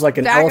your arm's like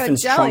an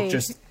elephant's trunk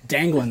just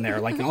dangling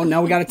there. Like, oh,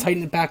 now we got to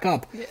tighten it back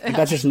up. Like,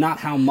 that's just not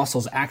how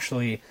muscles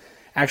actually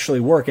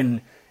work.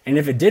 And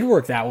if it did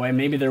work that way,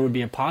 maybe there would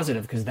be a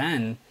positive, because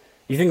then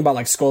you think about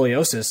like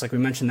scoliosis, like we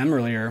mentioned them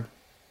earlier.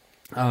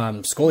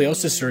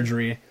 Scoliosis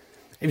surgery,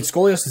 even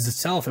scoliosis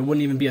itself, it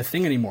wouldn't even be a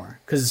thing anymore.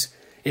 Because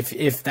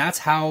if that's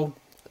how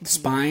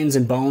spines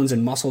and bones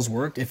and muscles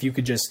worked, if you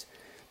could just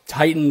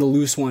tighten the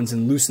loose ones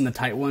and loosen the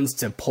tight ones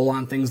to pull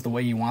on things the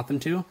way you want them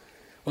to,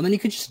 well, then you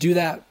could just do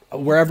that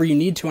wherever you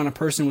need to on a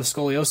person with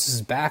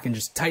scoliosis' back and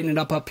just tighten it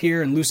up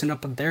here and loosen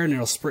up there, and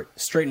it'll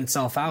straighten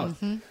itself out.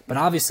 Mm-hmm. But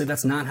obviously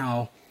that's not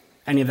how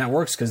any of that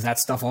works, because that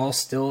stuff all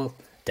still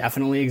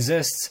definitely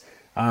exists.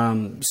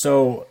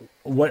 So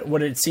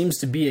what it seems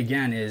to be,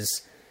 again,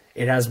 is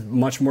it has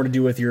much more to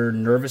do with your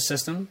nervous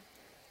system,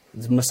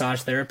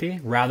 massage therapy,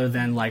 rather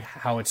than like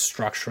how it's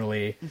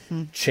structurally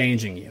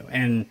changing you.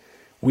 And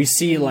we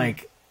see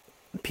like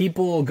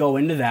people go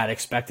into that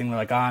expecting, they're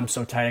like, oh, I'm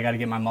so tight, I got to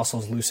get my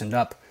muscles loosened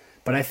up.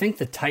 But I think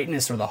the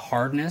tightness or the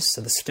hardness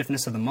or the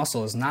stiffness of the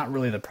muscle is not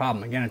really the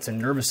problem. Again, it's a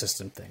nervous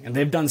system thing. And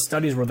they've done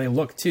studies where they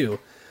look too.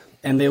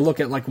 And they look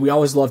at, like, we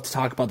always love to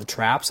talk about the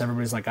traps.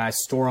 Everybody's like, I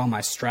store all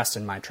my stress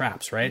in my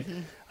traps, right?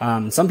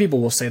 Some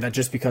people will say that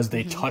just because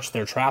they touch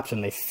their traps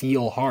and they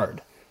feel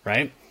hard,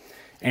 right?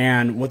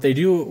 And what they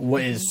do,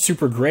 what is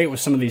super great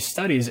with some of these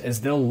studies,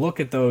 is they'll look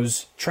at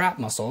those trap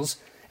muscles,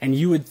 and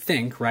you would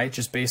think, right,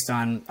 just based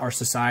on our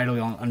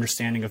societal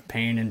understanding of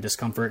pain and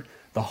discomfort,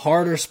 the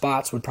harder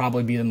spots would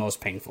probably be the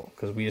most painful,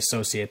 because we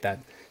associate that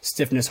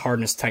stiffness,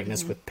 hardness,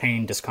 tightness with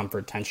pain,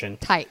 discomfort, tension.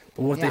 Tight.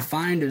 But what they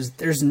find is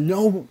there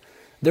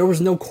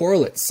was no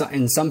correlate.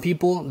 In some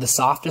people, the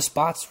softest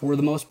spots were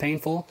the most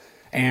painful,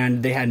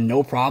 and they had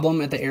no problem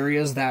at the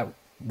areas that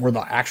were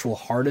the actual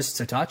hardest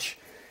to touch.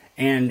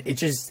 And it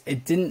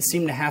didn't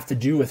seem to have to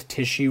do with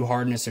tissue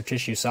hardness or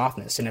tissue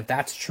softness. And if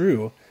that's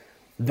true,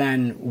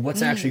 then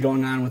what's actually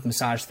going on with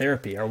massage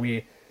therapy?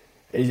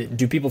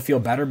 Do people feel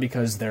better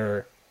because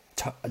their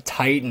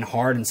tight and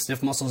hard and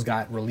stiff muscles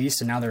got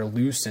released and now they're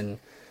loose and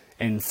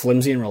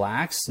flimsy and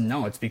relaxed?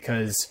 No, it's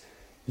because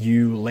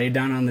you laid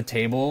down on the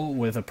table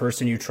with a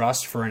person you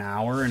trust for an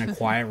hour in a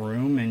quiet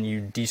room, and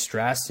you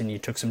de-stressed and you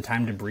took some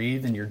time to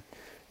breathe, and you're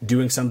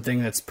doing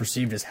something that's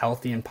perceived as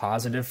healthy and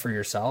positive for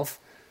yourself.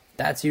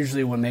 That's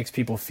usually what makes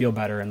people feel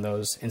better in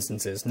those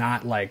instances,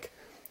 not like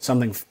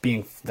something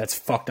that's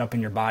fucked up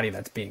in your body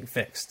that's being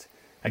fixed.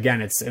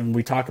 Again, and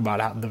we talk about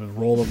how the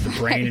role of the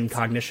brain and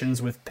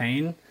cognitions with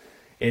pain.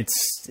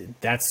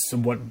 That's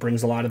what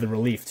brings a lot of the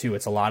relief too.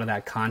 It's a lot of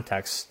that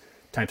context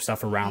type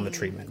stuff around the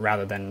treatment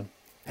rather than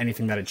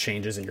anything that it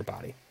changes in your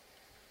body.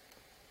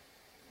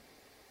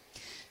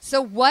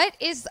 So what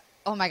is,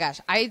 oh my gosh,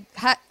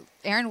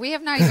 Aaron, we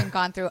have not even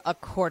gone through a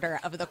quarter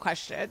of the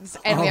questions,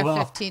 and we have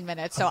 15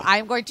 minutes. So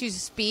I'm going to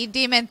speed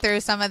demon through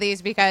some of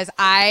these because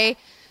I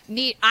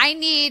need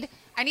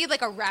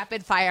like a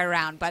rapid fire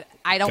round, but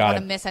I don't want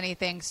to miss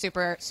anything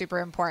super, super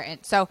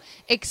important. So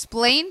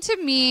explain to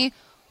me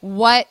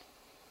what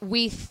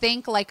we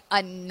think like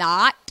a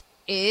knot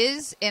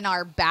is in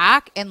our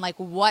back, and like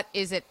what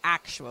is it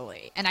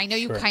actually? And I know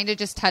you kind of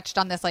just touched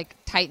on this like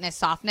tightness,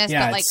 softness,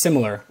 but like it's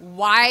similar.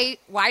 Why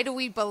do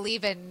we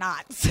believe in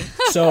knots?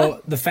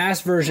 So the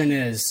fast version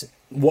is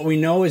what we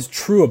know is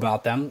true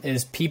about them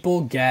is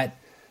people get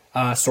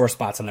sore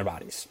spots on their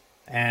bodies,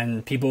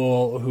 and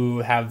people who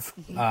have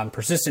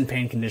persistent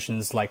pain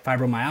conditions like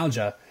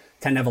fibromyalgia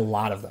tend to have a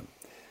lot of them.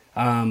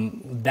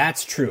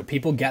 That's true.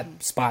 People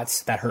get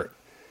spots that hurt.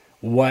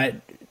 What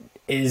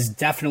is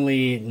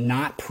definitely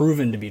not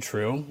proven to be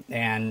true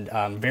and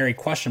very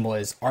questionable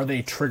is, are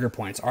they trigger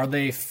points? Are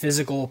they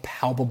physical,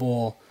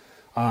 palpable,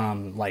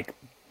 like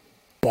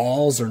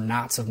balls or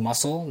knots of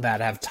muscle that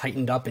have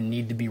tightened up and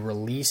need to be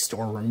released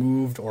or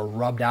removed or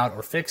rubbed out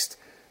or fixed?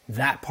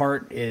 That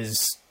part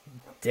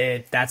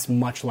that's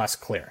much less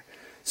clear.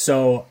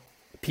 So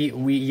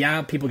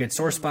people get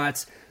sore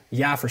spots.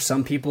 Yeah, for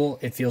some people,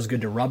 it feels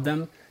good to rub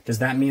them. Does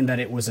that mean that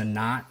it was a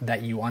knot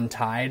that you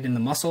untied in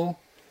the muscle?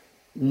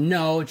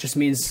 No, it just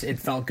means it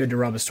felt good to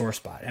rub a sore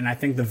spot. And I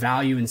think the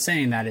value in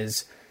saying that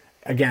is,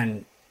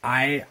 again,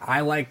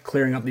 I like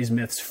clearing up these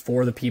myths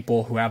for the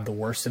people who have the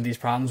worst of these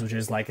problems, which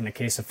is like in the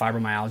case of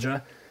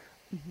fibromyalgia.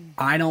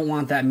 I don't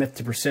want that myth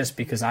to persist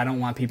because I don't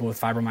want people with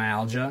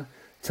fibromyalgia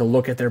to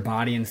look at their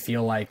body and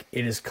feel like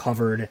it is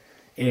covered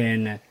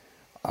in,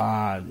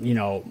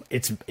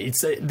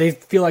 they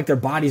feel like their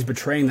body's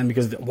betraying them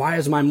because why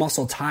is my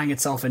muscle tying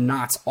itself in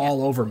knots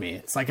all over me?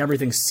 It's like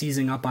everything's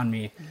seizing up on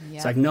me. Yep.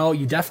 It's like, no,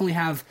 you definitely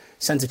have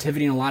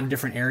sensitivity in a lot of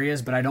different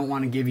areas, but I don't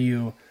want to give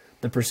you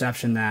the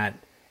perception that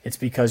it's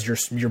because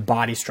your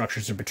body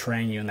structures are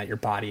betraying you and that your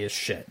body is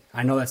shit.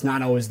 I know that's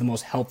not always the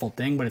most helpful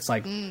thing, but it's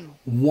like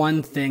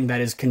one thing that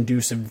is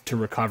conducive to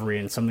recovery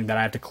and something that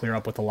I have to clear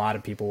up with a lot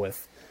of people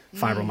with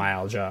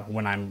fibromyalgia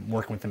when I'm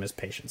working with them as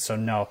patients. So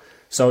no.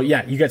 So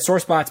yeah, you get sore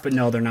spots, but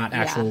no, they're not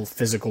actual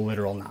physical,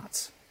 literal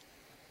knots.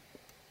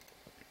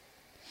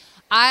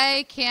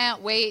 I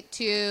can't wait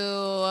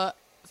for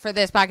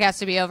this podcast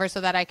to be over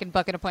so that I can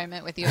book an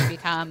appointment with you and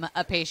become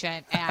a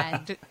patient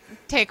and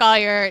take all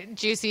your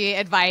juicy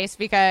advice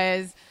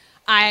because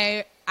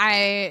yes,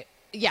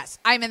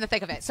 I'm in the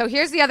thick of it. So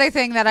here's the other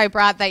thing that I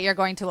brought that you're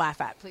going to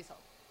laugh at. Please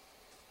hold.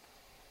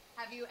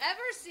 Have you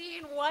ever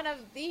seen one of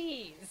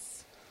these?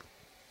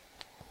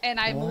 And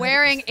I'm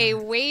wearing a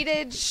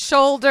weighted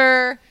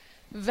shoulder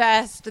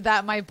vest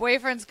that my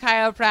boyfriend's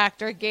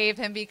chiropractor gave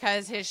him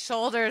because his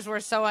shoulders were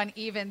so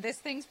uneven. This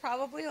thing's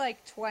probably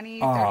like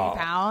 20, 30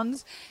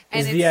 pounds.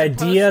 And is the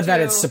idea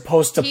that it's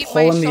supposed to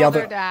pull in the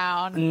other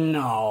down?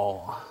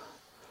 No.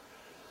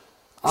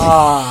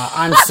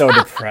 I'm so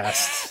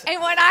depressed.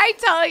 And when I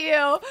tell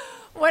you,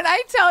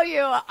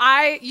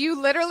 you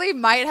literally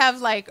might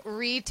have like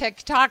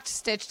re-TikToked,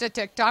 stitched a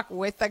TikTok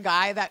with the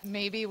guy that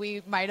maybe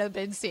we might have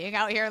been seeing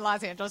out here in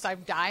Los Angeles.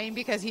 I'm dying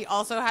because he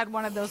also had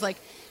one of those like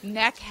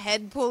neck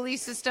head pulley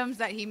systems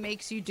that he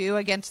makes you do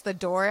against the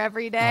door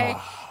every day.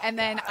 And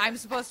then I'm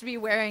supposed to be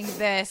wearing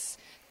this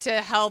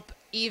to help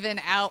even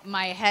out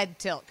my head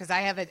tilt because I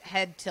have a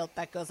head tilt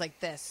that goes like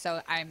this.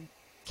 So I'm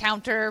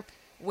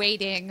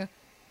counterweighting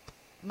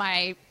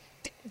my...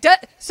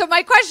 So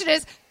my question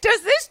is,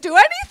 does this do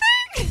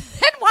anything?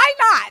 And why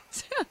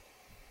not?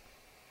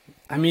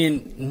 I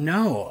mean,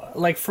 no.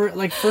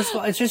 First of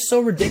all, it's just so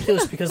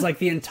ridiculous because like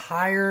the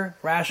entire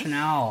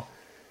rationale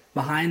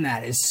behind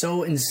that is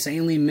so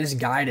insanely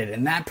misguided.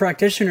 And that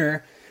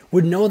practitioner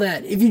would know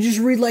that if you just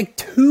read like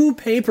 2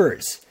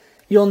 papers,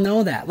 you'll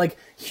know that. Like,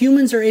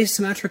 humans are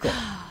asymmetrical.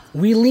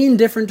 We lean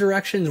different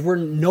directions where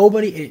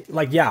nobody,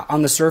 like, yeah,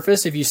 on the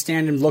surface, if you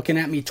stand and looking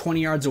at me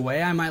 20 yards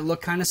away, I might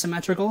look kind of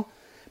symmetrical.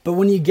 But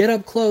when you get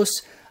up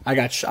close, I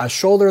got a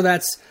shoulder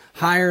that's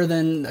higher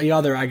than the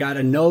other. I got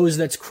a nose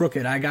that's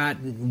crooked. I got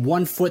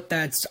one foot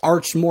that's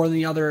arched more than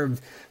the other.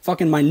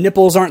 Fucking my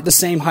nipples aren't the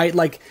same height.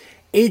 Like,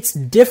 it's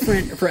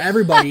different for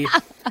everybody.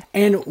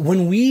 And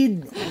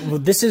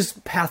this is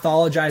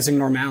pathologizing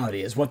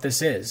normality is what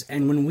this is.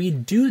 And when we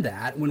do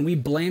that, when we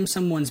blame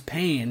someone's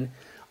pain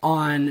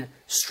on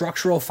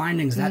structural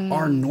findings that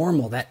are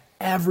normal, that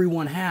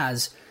everyone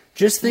has,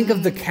 just think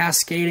of the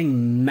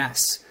cascading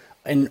mess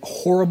and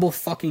horrible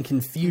fucking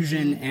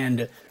confusion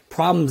and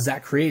problems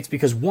that creates,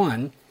 because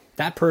one,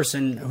 that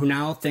person who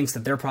now thinks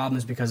that their problem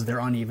is because they're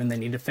uneven, they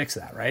need to fix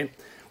that, right?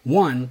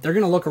 One, they're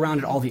going to look around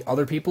at all the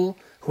other people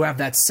who have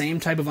that same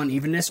type of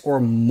unevenness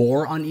or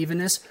more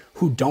unevenness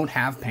who don't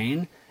have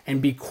pain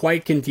and be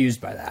quite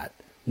confused by that.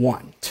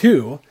 One.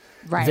 Two,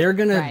 they're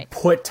going to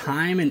put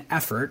time and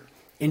effort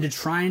into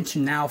trying to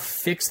now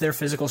fix their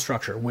physical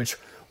structure, which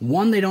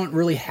one, they don't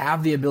really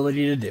have the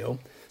ability to do.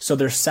 So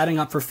they're setting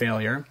up for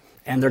failure.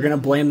 And they're going to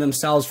blame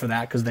themselves for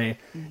that because they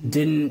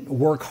didn't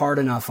work hard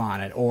enough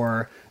on it,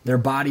 or their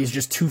body's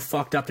just too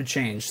fucked up to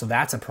change. So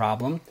that's a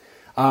problem.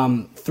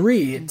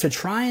 3, to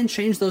try and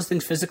change those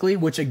things physically,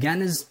 which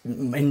again is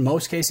in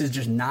most cases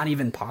just not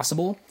even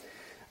possible.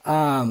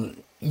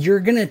 You're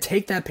going to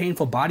take that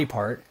painful body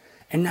part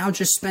and now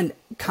just spend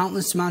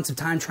countless amounts of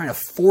time trying to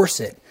force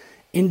it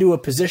into a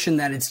position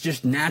that it's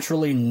just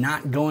naturally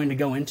not going to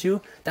go into.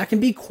 That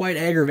can be quite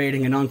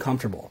aggravating and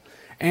uncomfortable.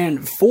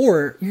 And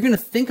 4, you're going to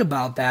think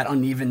about that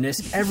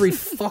unevenness every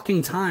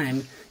fucking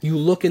time you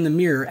look in the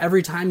mirror,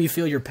 every time you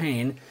feel your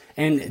pain.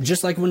 And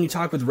just like when you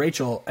talk with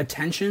Rachel,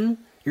 attention,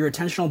 your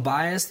attentional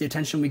bias, the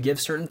attention we give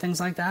certain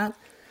things like that,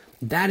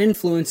 that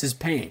influences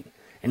pain.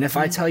 And if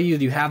I tell you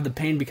you have the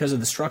pain because of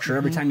the structure,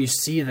 every time you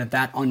see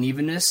that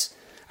unevenness,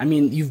 I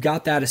mean, you've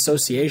got that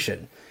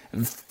association.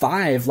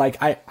 5,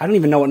 like, I don't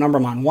even know what number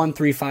I'm on, 1,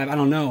 3, 5, I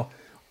don't know.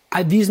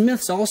 These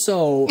myths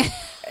also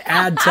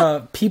add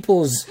to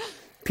people's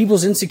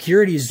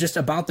insecurities just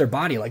about their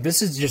body. Like,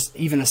 this is just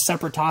even a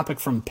separate topic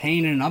from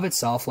pain in and of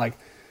itself. Like,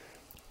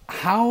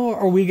 how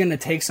are we going to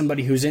take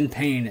somebody who's in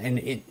pain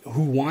and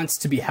who wants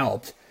to be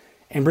helped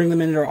and bring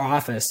them into our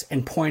office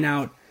and point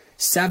out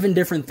 7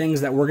 different things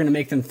that we're going to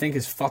make them think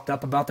is fucked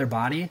up about their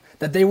body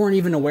that they weren't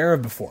even aware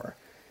of before?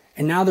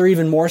 And now they're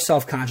even more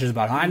self-conscious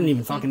about, I didn't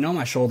even fucking know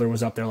my shoulder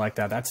was up there like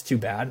that. That's too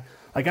bad.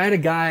 Like, I had a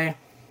guy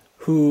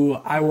who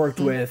I worked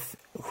with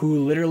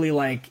who literally,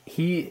 like,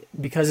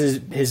 because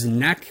his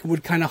neck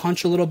would kind of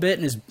hunch a little bit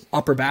and his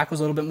upper back was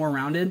a little bit more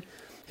rounded,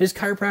 his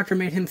chiropractor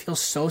made him feel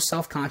so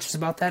self-conscious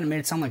about that and made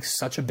it sound like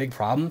such a big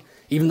problem,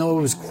 even though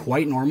it was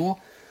quite normal,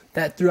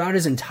 that throughout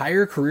his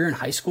entire career in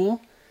high school,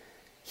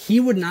 he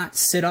would not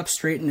sit up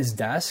straight in his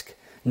desk,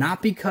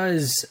 not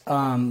because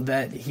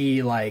that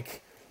he,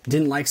 like,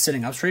 didn't like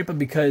sitting up straight, but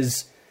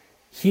because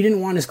he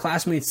didn't want his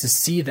classmates to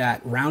see that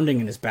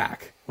rounding in his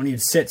back when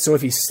he'd sit. So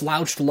if he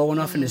slouched low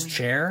enough in his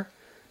chair,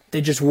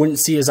 they just wouldn't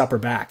see his upper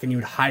back, and he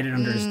would hide it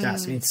under his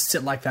desk. And he'd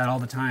sit like that all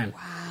the time,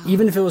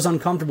 even if it was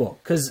uncomfortable,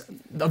 because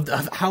of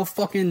how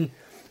fucking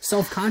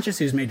self-conscious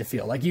he was made to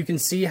feel. Like, you can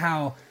see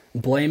how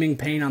blaming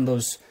pain on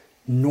those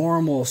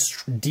normal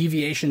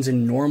deviations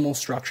in normal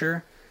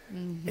structure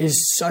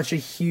is such a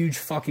huge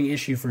fucking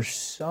issue for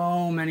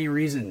so many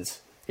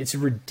reasons. It's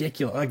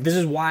ridiculous. Like, this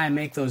is why I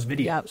make those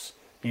videos,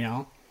 you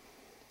know?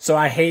 So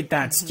I hate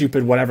that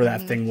stupid whatever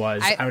that thing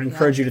was. I would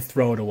encourage you to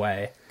throw it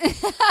away.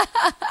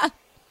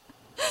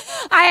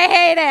 I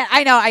hate it.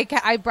 I know.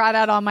 I brought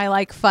out all my,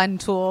 like, fun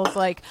tools,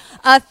 like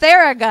a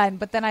Theragun,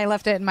 but then I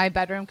left it in my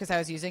bedroom because I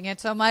was using it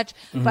so much.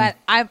 But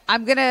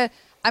I'm gonna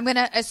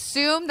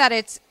assume that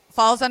it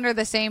falls under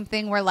the same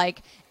thing where,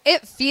 like,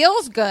 it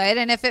feels good,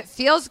 and if it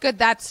feels good,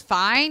 that's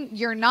fine.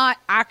 You're not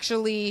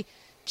actually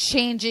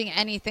changing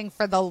anything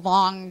for the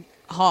long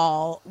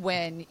haul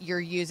when you're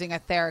using a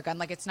Theragun.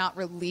 Like, it's not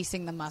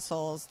releasing the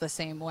muscles the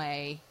same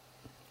way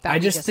that we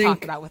just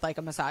talked about with, like,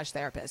 a massage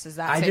therapist. Is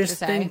that safe to say? I just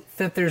think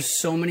that there's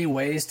so many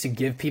ways to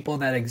give people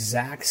that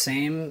exact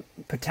same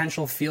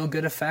potential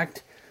feel-good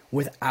effect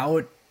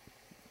without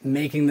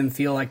making them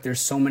feel like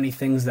there's so many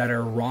things that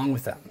are wrong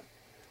with them.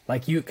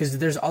 Like, because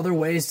there's other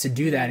ways to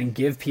do that and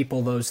give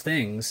people those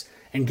things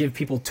and give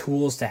people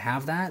tools to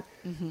have that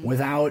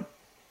without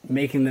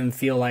making them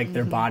feel like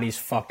their body's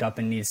fucked up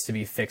and needs to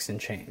be fixed and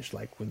changed.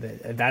 Like,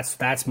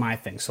 that's my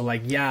thing. So,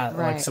 like,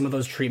 like some of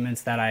those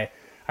treatments that I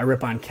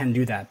rip on can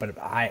do that, but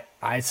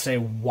I say,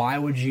 why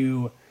would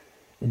you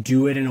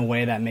do it in a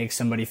way that makes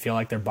somebody feel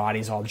like their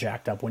body's all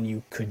jacked up when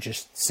you could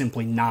just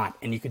simply not,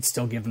 and you could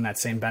still give them that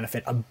same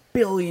benefit a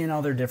billion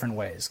other different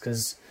ways?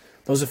 Because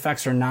those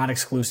effects are not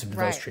exclusive to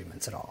those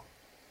treatments at all.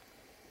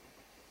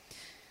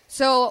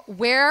 So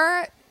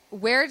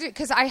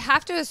because I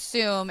have to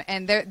assume,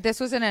 and this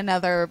was in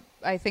another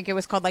I think it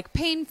was called like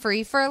Pain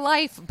Free for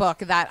Life book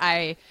that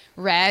I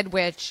read,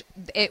 which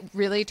it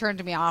really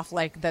turned me off,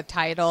 like the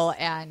title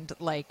and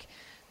like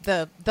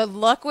the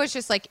look was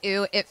just like,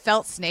 ew, it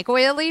felt snake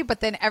oily, but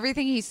then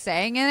everything he's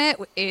saying in it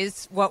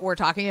is what we're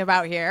talking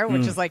about here,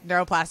 which is like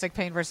neuroplastic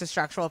pain versus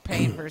structural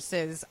pain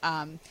versus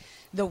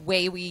the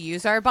way we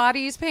use our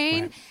body's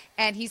pain. Right.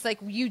 And he's like,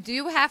 you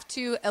do have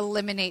to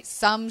eliminate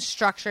some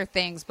structure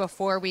things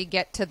before we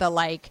get to the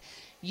like,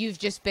 you've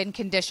just been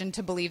conditioned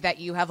to believe that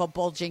you have a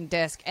bulging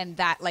disc and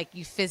that like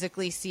you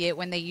physically see it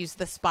when they use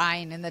the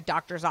spine in the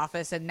doctor's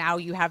office. And now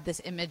you have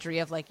this imagery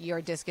of like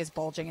your disc is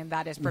bulging and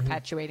that is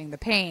perpetuating the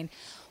pain.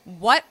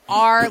 What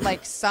are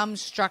like some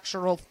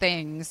structural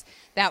things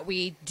that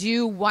we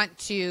do want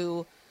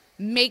to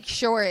make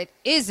sure it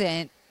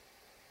isn't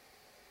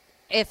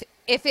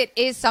if it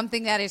is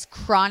something that is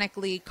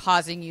chronically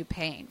causing you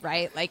pain,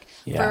 right? Like,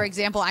 for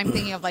example, I'm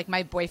thinking of like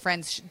my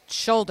boyfriend's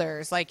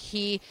shoulders. Like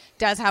he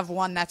does have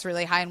one that's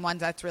really high and one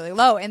that's really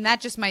low. And that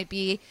just might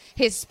be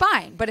his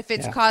spine. But if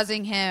it's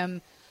causing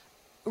him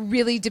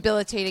really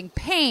debilitating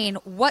pain,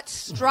 what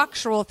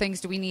structural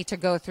things do we need to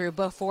go through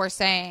before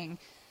saying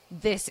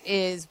this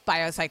is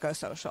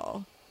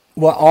biopsychosocial?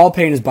 Well, all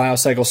pain is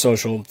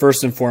biopsychosocial,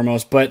 first and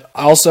foremost. But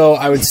also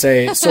I would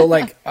say, so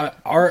like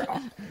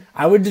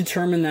I would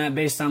determine that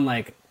based on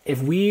like,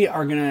 if we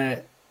are going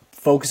to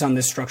focus on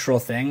this structural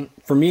thing,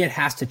 for me, it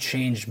has to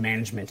change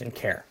management and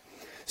care.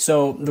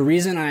 So the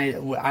reason I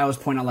always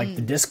point out like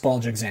the disc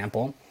bulge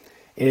example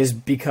is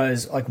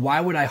because like,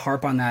 why would I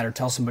harp on that or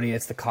tell somebody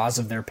it's the cause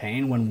of their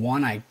pain when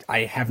one, I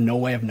have no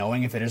way of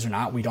knowing if it is or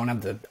not. We don't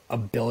have the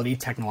ability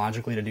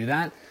technologically to do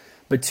that.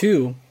 But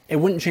two, it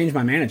wouldn't change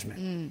my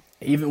management.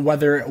 Even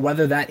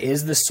whether that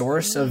is the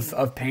source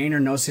of pain or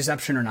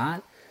nociception or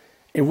not,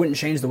 it wouldn't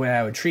change the way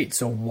I would treat.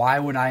 So why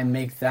would I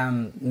make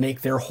them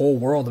make their whole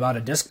world about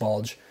a disc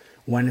bulge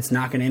when it's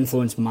not going to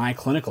influence my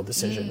clinical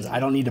decisions?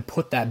 I don't need to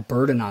put that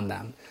burden on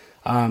them.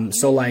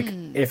 So like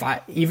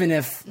even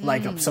if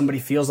like somebody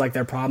feels like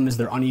their problem is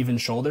their uneven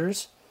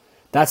shoulders,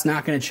 that's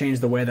not going to change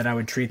the way that I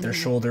would treat their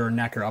shoulder or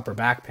neck or upper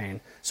back pain.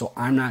 So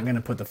I'm not going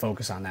to put the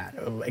focus on that.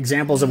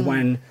 Examples of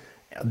when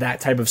that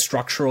type of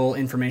structural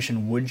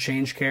information would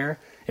change care.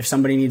 If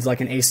somebody needs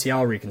like an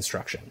ACL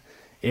reconstruction,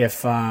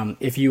 if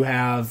you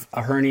have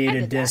a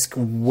herniated disc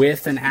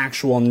with an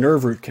actual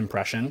nerve root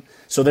compression,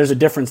 so there's a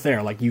difference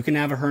there. Like you can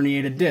have a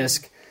herniated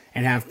disc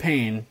and have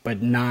pain,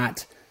 but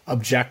not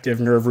objective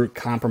nerve root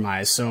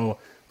compromise. So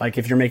like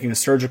if you're making a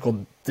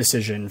surgical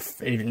decision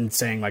and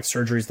saying like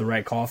surgery is the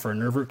right call for a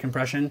nerve root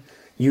compression,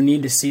 you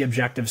need to see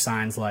objective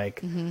signs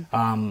like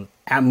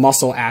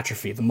muscle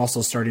atrophy, the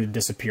muscle's starting to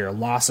disappear,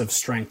 loss of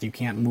strength, you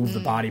can't move the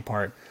body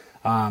part,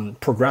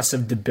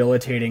 progressive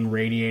debilitating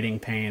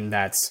radiating pain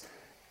that's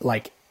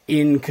like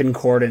in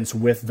concordance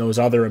with those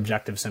other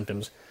objective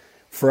symptoms.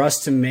 For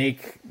us to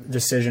make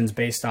decisions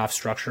based off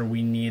structure,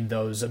 we need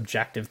those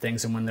objective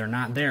things. And when they're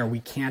not there, we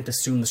can't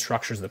assume the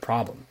structure is the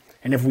problem.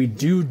 And if we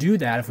do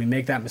that, if we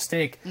make that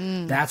mistake,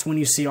 that's when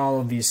you see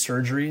all of these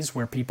surgeries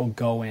where people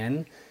go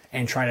in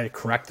and try to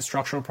correct the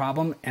structural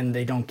problem and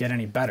they don't get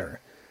any better.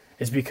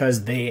 It's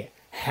because they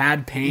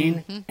had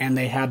pain and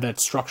they had that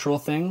structural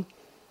thing,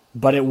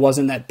 but it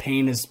wasn't that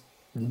pain is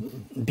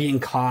being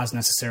caused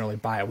necessarily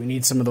by it. We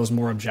need some of those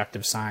more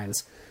objective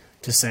signs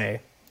to say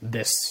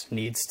this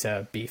needs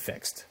to be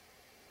fixed.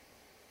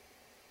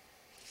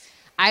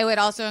 I would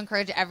also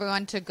encourage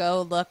everyone to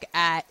go look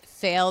at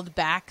failed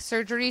back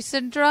surgery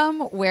syndrome,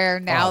 where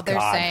now they're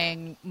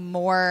saying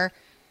more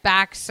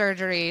back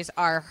surgeries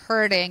are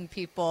hurting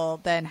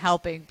people than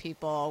helping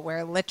people,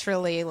 where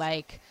literally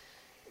like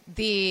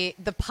the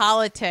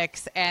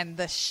politics and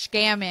the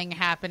scamming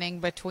happening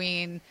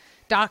between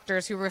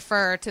doctors who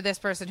refer to this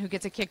person who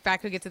gets a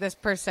kickback, who gets to this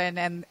person,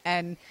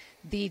 and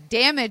the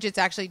damage it's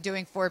actually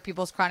doing for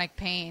people's chronic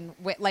pain.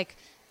 Like,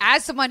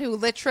 as someone who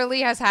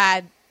literally has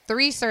had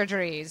 3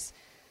 surgeries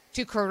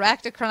to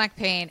correct a chronic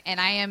pain, and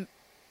I am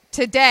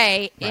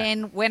today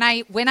in when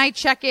I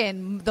check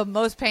in the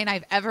most pain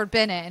I've ever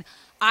been in,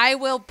 I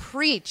will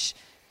preach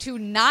to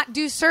not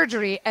do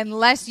surgery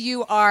unless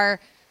you are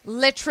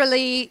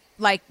literally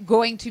like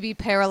going to be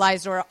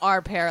paralyzed or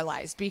are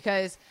paralyzed,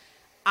 because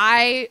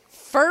I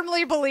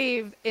firmly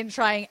believe in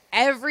trying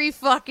every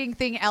fucking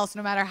thing else,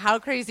 no matter how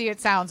crazy it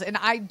sounds. And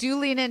I do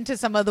lean into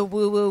some of the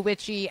woo-woo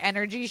witchy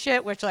energy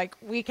shit, which like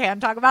we can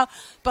talk about,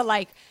 but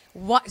like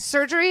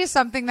surgery is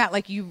something that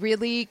like you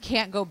really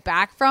can't go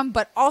back from.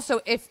 But also,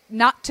 if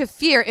not to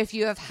fear, if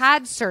you have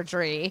had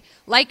surgery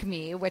like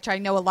me, which I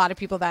know a lot of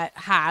people that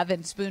have,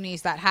 and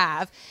spoonies that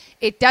have,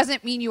 it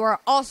doesn't mean you are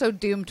also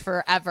doomed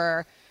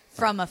forever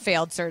from a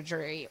failed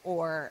surgery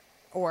or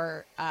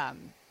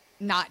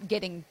not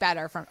getting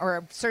better from, or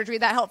a surgery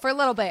that helped for a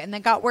little bit and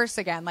then got worse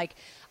again. Like,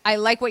 I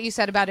like what you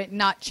said about it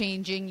not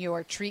changing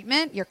your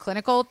treatment, your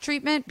clinical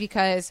treatment,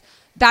 because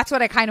that's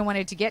what I kind of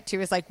wanted to get to,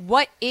 is like,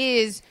 what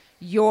is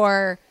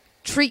your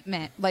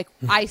treatment? Like,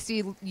 I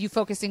see you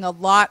focusing a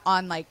lot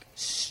on like,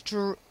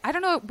 I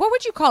don't know, what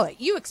would you call it?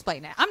 You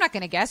explain it. I'm not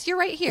going to guess. You're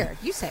right here.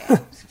 You say it.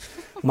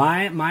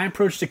 My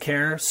approach to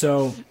care.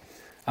 So,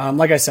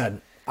 like I said,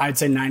 I'd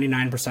say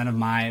 99% of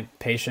my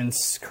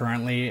patients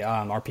currently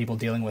are people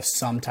dealing with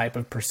some type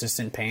of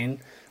persistent pain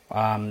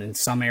in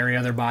some area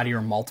of their body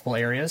or multiple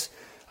areas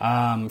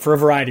for a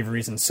variety of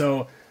reasons.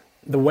 So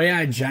the way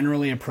I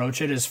generally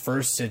approach it is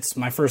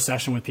my first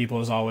session with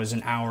people is always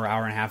an hour,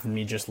 hour and a half of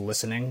me just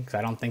listening. Because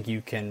I don't think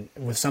you can,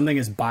 with something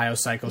as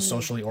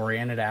biopsychosocially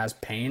oriented as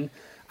pain,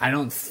 I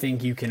don't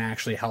think you can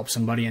actually help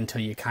somebody until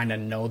you kind of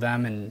know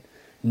them and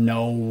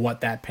know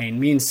what that pain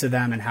means to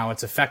them and how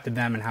it's affected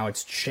them and how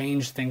it's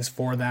changed things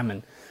for them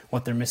and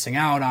what they're missing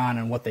out on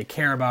and what they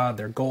care about,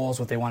 their goals,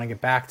 what they want to get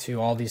back to,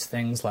 all these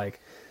things.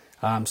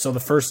 So the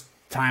first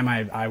time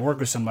I work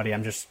with somebody,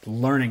 I'm just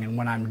learning. And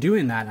when I'm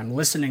doing that, I'm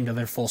listening to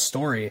their full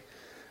story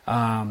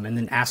and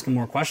then asking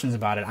more questions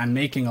about it. I'm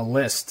making a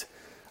list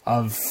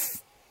of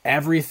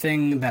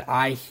everything that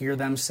I hear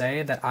them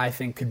say that I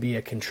think could be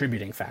a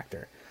contributing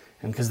factor.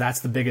 And because that's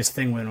the biggest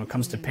thing when it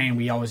comes to pain,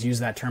 we always use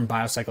that term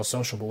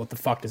biopsychosocial, but what the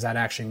fuck does that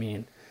actually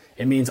mean?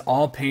 It means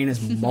all pain is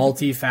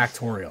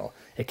multifactorial.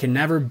 It can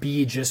never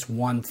be just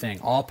one thing.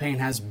 All pain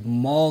has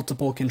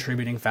multiple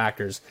contributing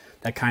factors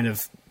that kind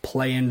of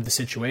play into the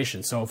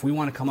situation. So if we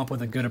want to come up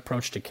with a good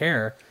approach to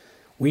care,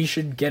 we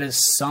should get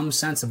some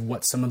sense of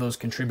what some of those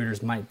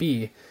contributors might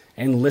be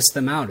and list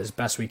them out as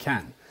best we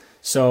can.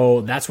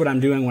 So that's what I'm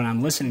doing when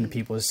I'm listening to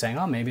people, is saying,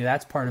 oh, maybe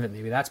that's part of it,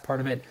 maybe that's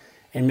part of it,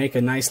 and make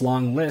a nice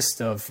long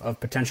list of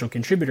potential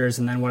contributors.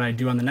 And then what I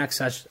do on the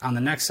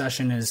next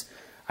session is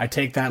I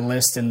take that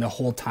list and the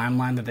whole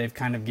timeline that they've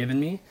kind of given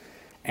me,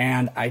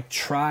 and I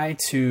try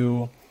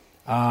to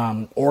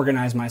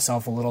organize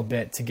myself a little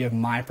bit to give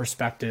my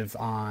perspective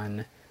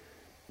on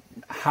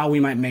how we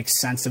might make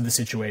sense of the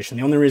situation.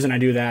 The only reason I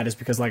do that is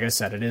because, like I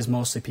said, it is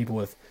mostly people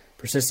with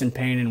persistent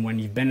pain, and when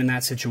you've been in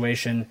that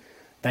situation,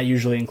 that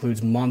usually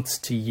includes months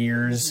to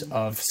years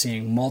of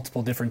seeing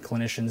multiple different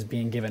clinicians,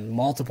 being given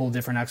multiple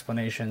different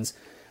explanations,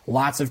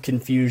 lots of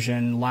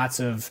confusion, lots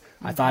of,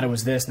 I thought it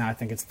was this, now I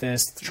think it's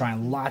this,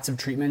 trying lots of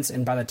treatments.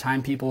 And by the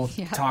time people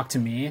talk to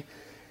me,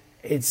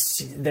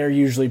 they're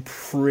usually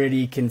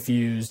pretty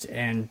confused,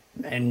 and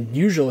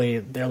usually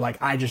they're like,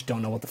 I just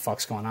don't know what the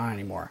fuck's going on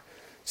anymore.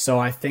 So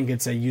I think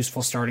it's a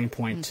useful starting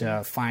point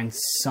to find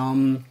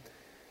some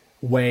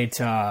way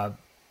to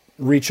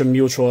reach a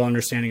mutual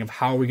understanding of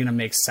how are we going to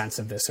make sense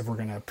of this if we're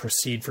going to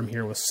proceed from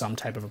here with some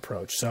type of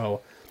approach.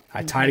 So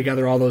I tie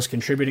together all those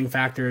contributing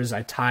factors.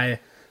 I tie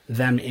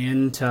them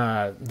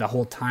into the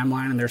whole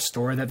timeline and their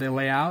story that they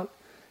lay out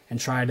and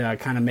try to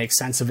kind of make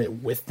sense of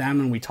it with them,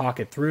 and we talk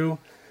it through.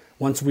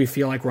 Once we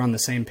feel like we're on the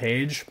same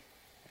page,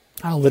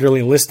 I'll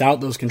literally list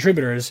out those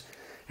contributors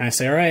and I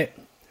say, all right,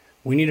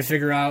 we need to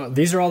figure out,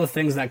 these are all the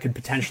things that could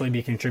potentially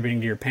be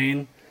contributing to your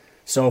pain.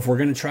 So if we're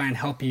going to try and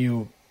help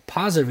you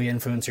positively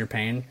influence your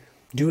pain,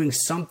 doing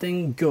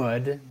something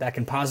good that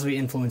can positively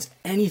influence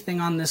anything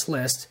on this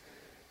list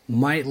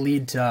might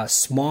lead to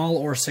small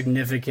or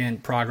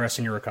significant progress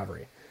in your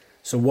recovery.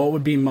 So what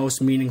would be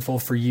most meaningful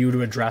for you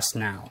to address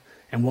now?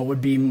 And what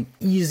would be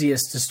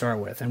easiest to start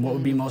with? And what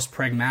would be most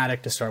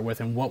pragmatic to start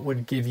with? And what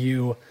would give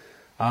you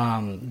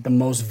the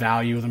most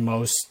value, the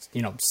most,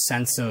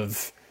 sense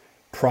of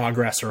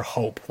progress or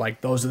hope? Like,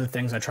 those are the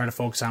things I try to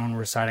focus on when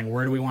we're deciding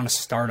where do we want to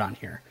start on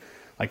here.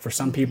 Like, for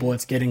some people,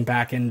 it's getting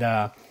back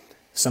into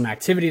some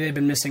activity they've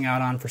been missing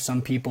out on. For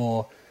some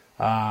people,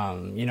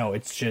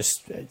 it's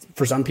just,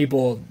 for some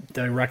people,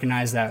 they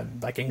recognize that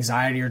like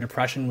anxiety or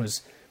depression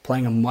was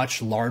playing a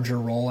much larger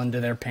role into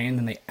their pain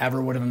than they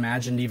ever would have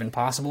imagined even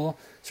possible.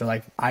 So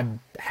like, I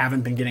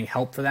haven't been getting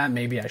help for that.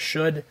 Maybe I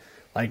should.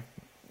 Like,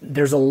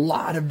 there's a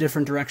lot of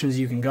different directions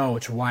you can go,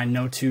 which is why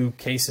no two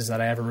cases that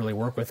I ever really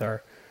work with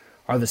are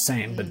the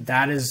same. But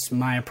that is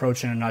my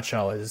approach in a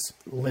nutshell, is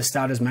list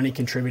out as many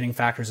contributing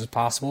factors as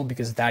possible,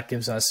 because that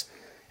gives us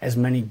as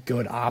many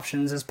good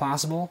options as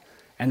possible.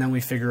 And then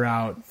we figure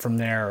out from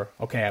there,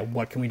 okay,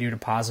 what can we do to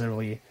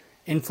positively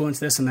influence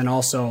this? And then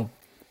also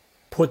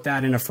put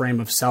that in a frame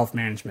of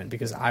self-management,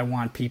 because I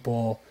want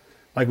people,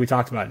 like we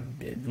talked about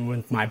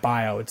with my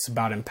bio, it's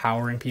about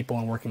empowering people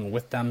and working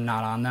with them,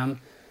 not on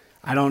them.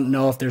 I don't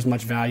know if there's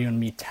much value in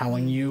me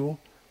telling you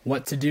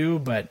what to do,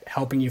 but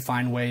helping you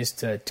find ways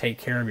to take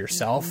care of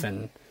yourself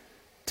and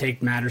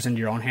take matters into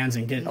your own hands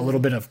and get a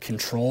little bit of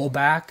control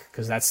back,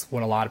 because that's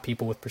what a lot of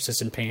people with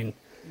persistent pain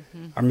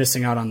are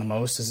missing out on the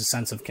most, is a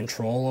sense of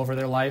control over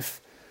their life.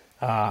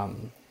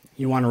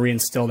 You want to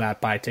reinstill that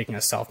by taking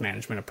a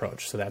self-management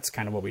approach. So that's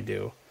kind of what we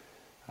do.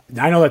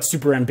 I know that's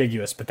super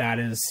ambiguous, but that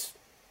is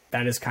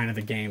kind of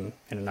the game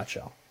in a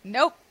nutshell.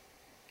 Nope.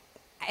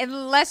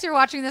 Unless you're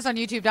watching this on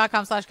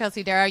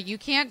youtube.com/Kelsey Darragh, you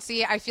can't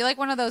see. I feel like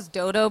one of those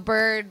dodo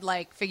bird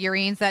like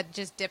figurines that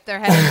just dip their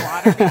head in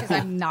water because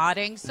I'm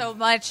nodding so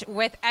much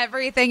with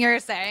everything you're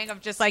saying,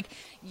 of just like,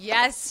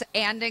 yes,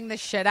 anding the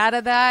shit out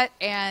of that.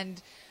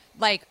 And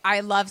like, I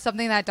love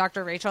something that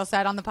Dr. Rachel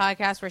said on the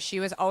podcast, where she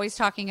was always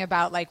talking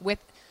about like with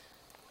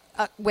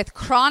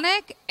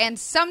chronic and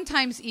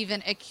sometimes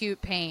even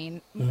acute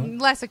pain,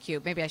 less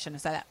acute, maybe I shouldn't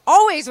have said that,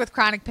 always with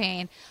chronic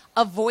pain,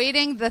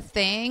 avoiding the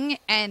thing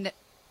and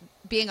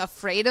being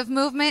afraid of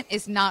movement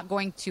is not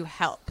going to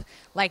help.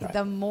 Like,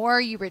 the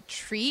more you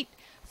retreat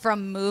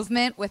from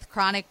movement with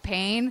chronic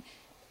pain,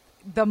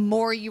 the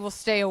more you will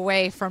stay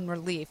away from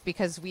relief,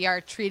 because we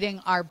are treating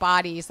our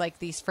bodies like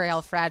these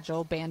frail,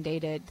 fragile,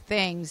 band-aided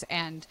things.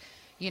 And,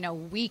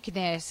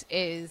 weakness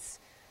is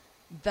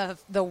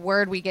the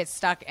word we get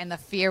stuck and the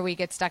fear we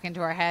get stuck into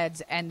our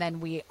heads. And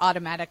then we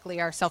automatically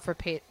are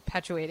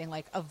self-perpetuating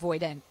like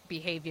avoidant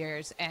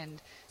behaviors.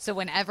 And so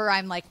whenever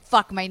I'm like,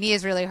 fuck, my knee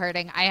is really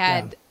hurting. I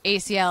had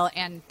ACL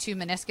and 2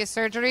 meniscus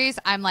surgeries.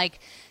 I'm like,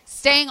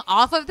 staying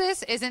off of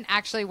this isn't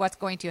actually what's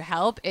going to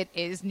help. It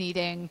is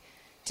needing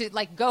to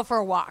like go for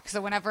a walk.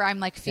 So whenever I'm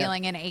like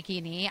feeling an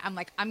achy knee, I'm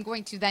like, I'm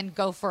going to then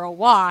go for a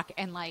walk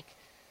and like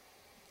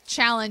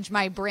challenge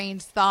my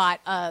brain's thought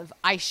of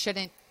I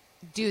shouldn't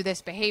do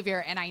this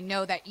behavior. And I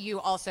know that you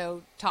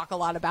also talk a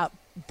lot about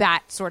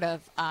that sort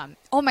of,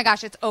 oh my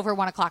gosh, it's over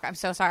 1 o'clock. I'm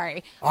so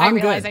sorry. I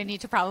realize I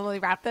need to probably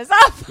wrap this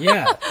up.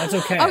 Yeah, that's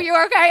okay. Oh,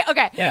 you're okay?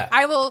 Okay. Yeah.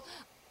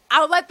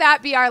 I'll let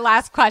that be our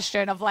last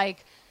question of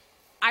like,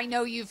 I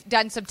know you've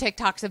done some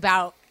TikToks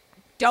about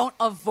don't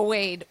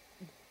avoid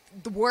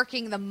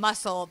working the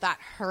muscle that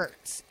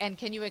hurts. And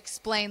can you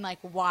explain like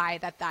why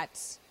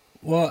that's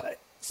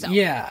so?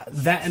 Yeah,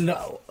 that, and the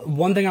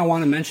one thing I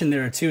want to mention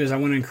there too is I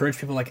want to encourage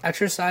people, like,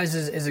 exercise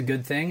is a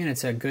good thing, and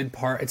it's a good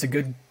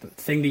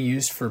thing to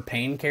use for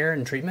pain care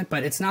and treatment,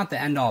 but it's not the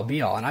end all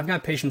be all. And I've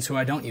got patients who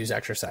I don't use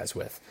exercise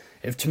with.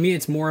 To me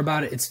it's more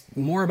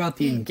about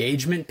the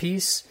engagement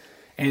piece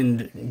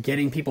and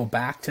getting people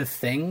back to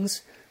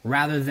things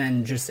rather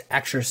than just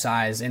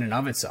exercise in and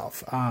of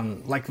itself.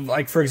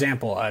 Like for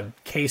example, a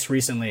case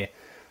recently,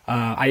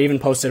 I even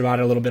posted about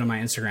it a little bit on my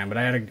Instagram,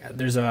 but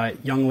there's a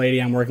young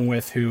lady I'm working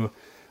with who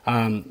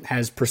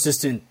has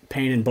persistent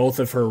pain in both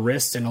of her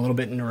wrists and a little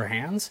bit in her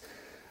hands.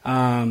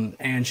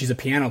 And she's a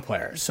piano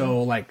player.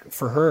 So like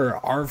for her,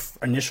 our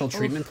initial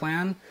treatment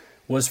plan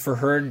was for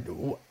her.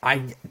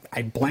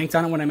 I blanked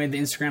on it when I made the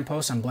Instagram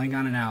post. I'm blanking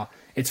on it now.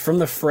 It's from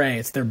The Fray.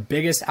 It's their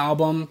biggest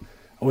album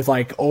with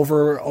like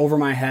over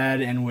my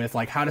head and with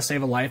like How to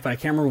Save a Life. But I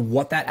can't remember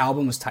what that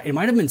album was. It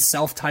might've been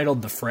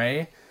self-titled The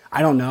Fray.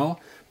 I don't know.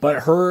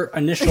 But her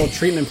initial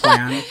treatment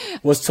plan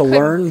was to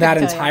learn that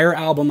entire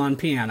album on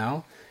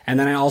piano. And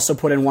then I also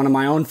put in one of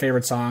my own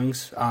favorite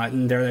songs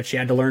in there that she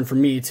had to learn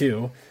from me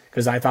too,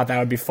 because I thought that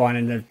would be fun.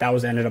 And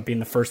that ended up being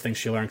the first thing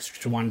she learned,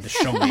 because she wanted to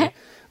show me.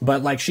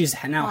 But like she's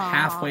now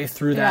halfway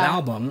through that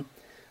album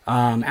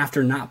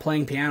after not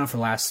playing piano for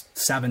the last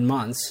 7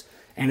 months.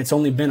 And it's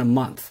only been a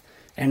month.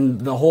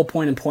 And the whole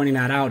point in pointing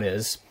that out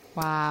is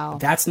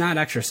that's not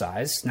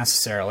exercise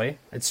necessarily.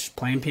 It's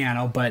playing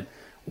piano. But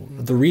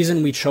the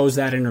reason we chose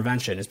that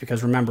intervention is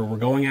because, remember, we're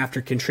going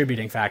after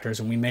contributing factors,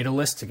 and we made a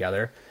list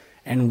together.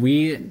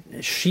 And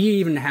she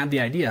even had the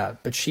idea,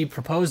 but she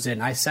proposed it.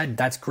 And I said,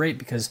 that's great,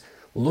 because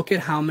look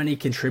at how many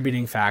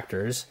contributing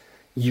factors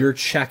you're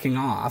checking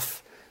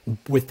off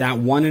with that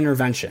one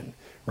intervention,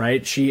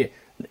 right?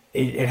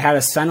 It had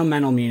a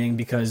sentimental meaning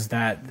because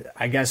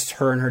I guess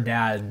her and her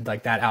dad,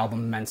 like that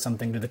album meant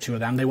something to the two of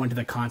them. They went to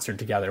the concert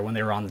together when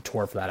they were on the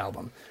tour for that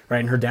album, right?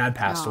 And her dad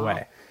passed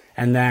away.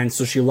 And then,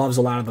 so she loves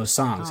a lot of those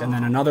songs. And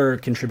then another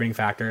contributing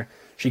factor,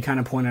 she kind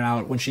of pointed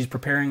out, when she's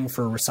preparing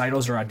for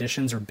recitals or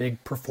auditions or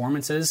big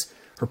performances,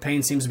 her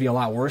pain seems to be a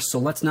lot worse. So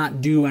let's not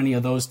do any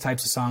of those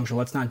types of songs, or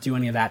let's not do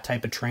any of that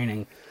type of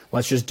training.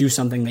 Let's just do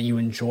something that you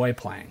enjoy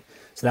playing.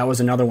 So that was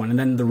another one. And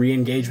then the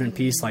re-engagement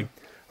piece, like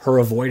her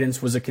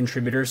avoidance was a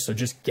contributor. So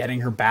just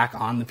getting her back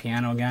on the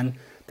piano again,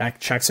 that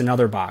checks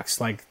another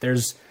box. Like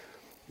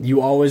you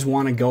always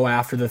want to go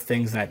after the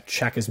things that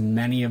check as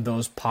many of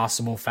those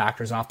possible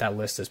factors off that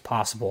list as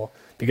possible,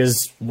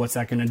 because what's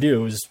that going to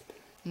do is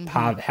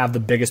have the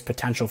biggest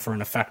potential for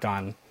an effect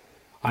on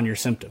your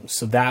symptoms.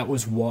 So that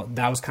was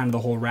kind of the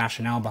whole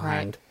rationale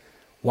behind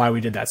why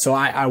we did that. So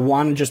I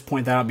want to just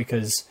point that out,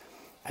 because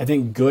I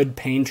think good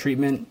pain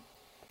treatment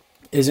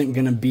isn't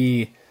going to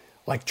be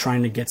like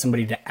trying to get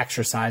somebody to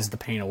exercise the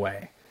pain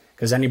away,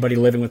 because anybody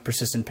living with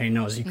persistent pain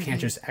knows you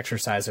can't just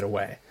exercise it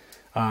away.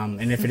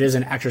 And if it is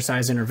an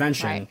exercise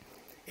intervention,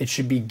 it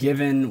should be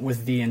given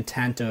with the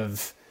intent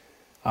of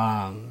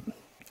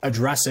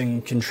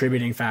addressing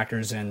contributing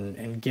factors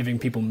and giving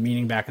people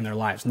meaning back in their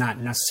lives, not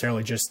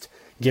necessarily just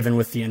given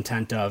with the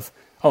intent of,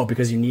 oh,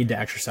 because you need to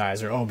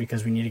exercise, or, oh,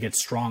 because we need to get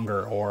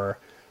stronger or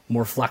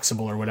more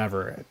flexible or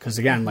whatever. Because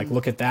again, like,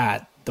 look at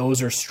that.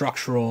 Those are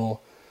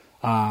structural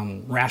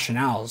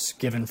rationales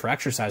given for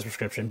exercise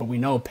prescription, but we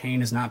know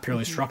pain is not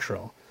purely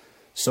structural.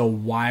 So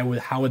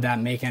how would that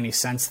make any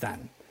sense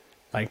then?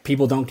 Like,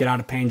 people don't get out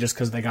of pain just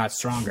because they got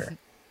stronger,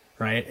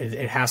 right?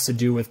 It has to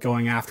do with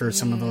going after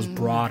some of those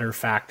broader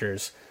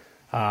factors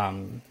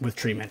with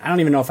treatment. I don't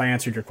even know if I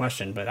answered your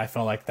question, but I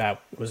felt like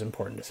that was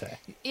important to say.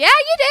 Yeah,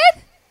 you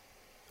did.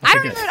 I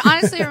don't even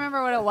honestly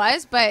remember what it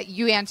was, but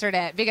you answered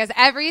it, because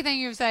everything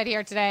you've said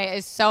here today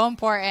is so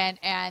important,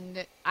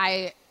 and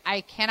I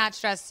cannot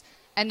stress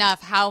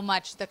enough how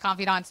much the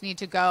confidants need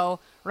to go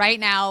right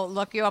now.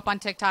 Look you up on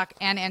TikTok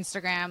and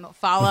Instagram.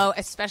 Follow,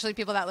 especially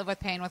people that live with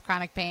pain, with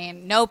chronic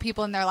pain. Know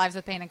people in their lives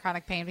with pain and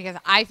chronic pain, because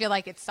I feel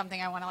like it's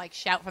something I want to like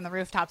shout from the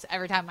rooftops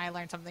every time I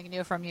learn something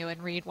new from you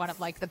and read one of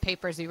like the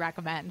papers you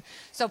recommend.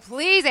 So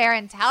please,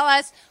 Aaron, tell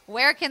us,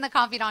 where can the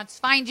confidants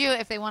find you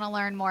if they want to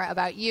learn more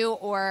about you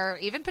or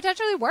even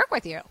potentially work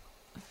with you?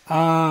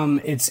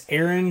 It's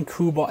Aaron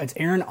KUBAL. It's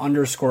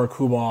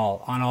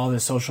Aaron_KUBAL on all the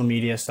social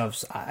media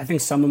stuff. I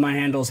think some of my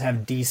handles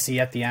have DC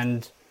at the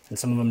end and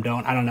some of them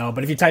don't. I don't know.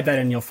 But if you type that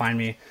in, you'll find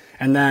me.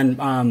 And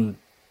then,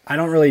 I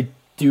don't really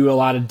do a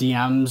lot of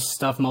DMs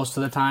stuff most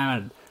of the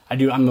time.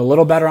 I'm a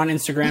little better on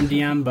Instagram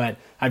DM, but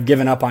I've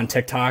given up on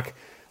TikTok.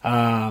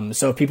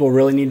 So if people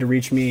really need to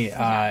reach me,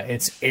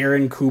 it's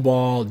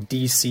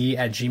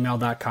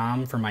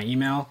AaronKubalDC@gmail.com for my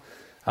email.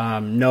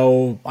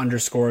 No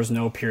underscores,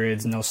 no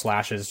periods, no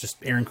slashes, just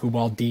Aaron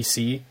KUBAL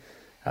DC.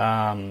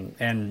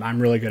 And I'm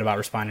really good about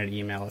responding to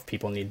email if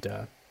people need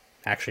to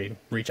actually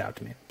reach out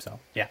to me. So,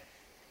 yeah.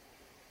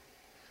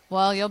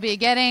 Well, you'll be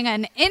getting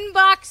an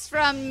inbox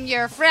from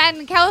your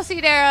friend Kelsey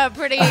Dara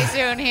pretty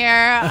soon here.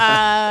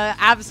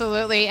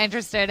 Absolutely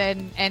interested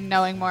in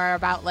knowing more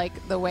about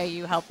like the way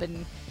you help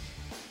and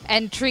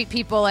treat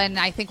people, and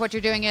I think what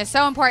you're doing is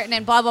so important,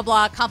 and blah blah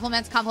blah.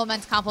 Compliments.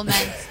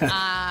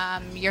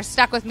 You're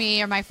stuck with me.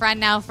 You're my friend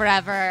now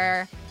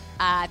forever.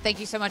 Thank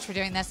you so much for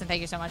doing this, and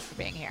thank you so much for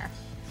being here.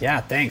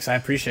 Yeah, thanks. I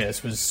appreciate it.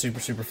 This was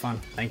super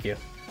fun. Thank you.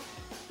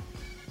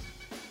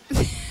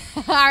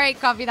 All right,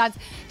 confidants,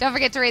 don't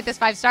forget to rate this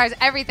 5 stars.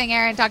 Everything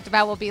Aaron talked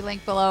about will be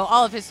linked below,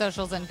 all of his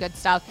socials and good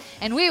stuff,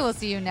 and we will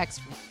see you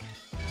next week.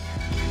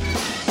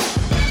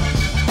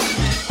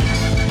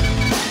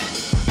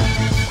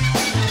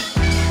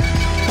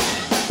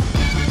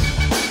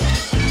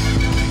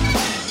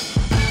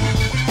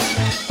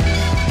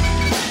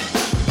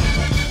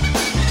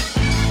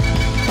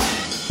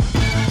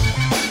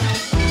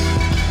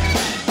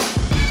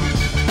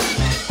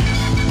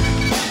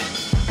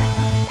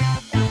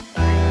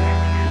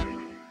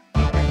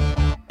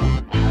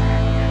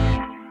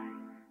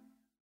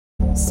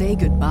 Say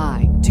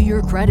goodbye to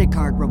your credit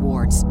card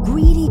rewards.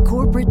 Greedy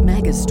corporate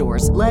mega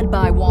stores, led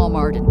by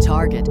Walmart and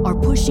Target, are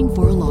pushing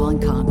for a law in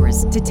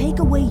Congress to take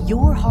away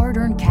your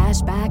hard-earned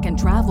cash back and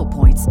travel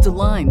points to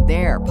line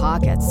their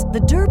pockets.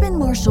 The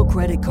Durbin-Marshall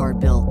credit card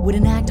bill would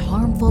enact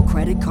harmful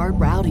credit card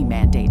routing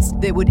mandates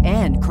that would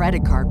end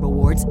credit card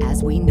rewards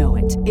as we know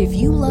it. If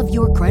you love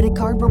your credit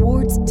card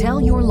rewards, tell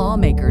your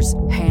lawmakers,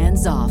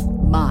 hands off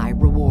my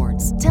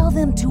rewards. Tell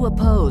them to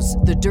oppose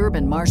the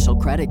Durbin-Marshall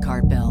credit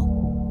card bill.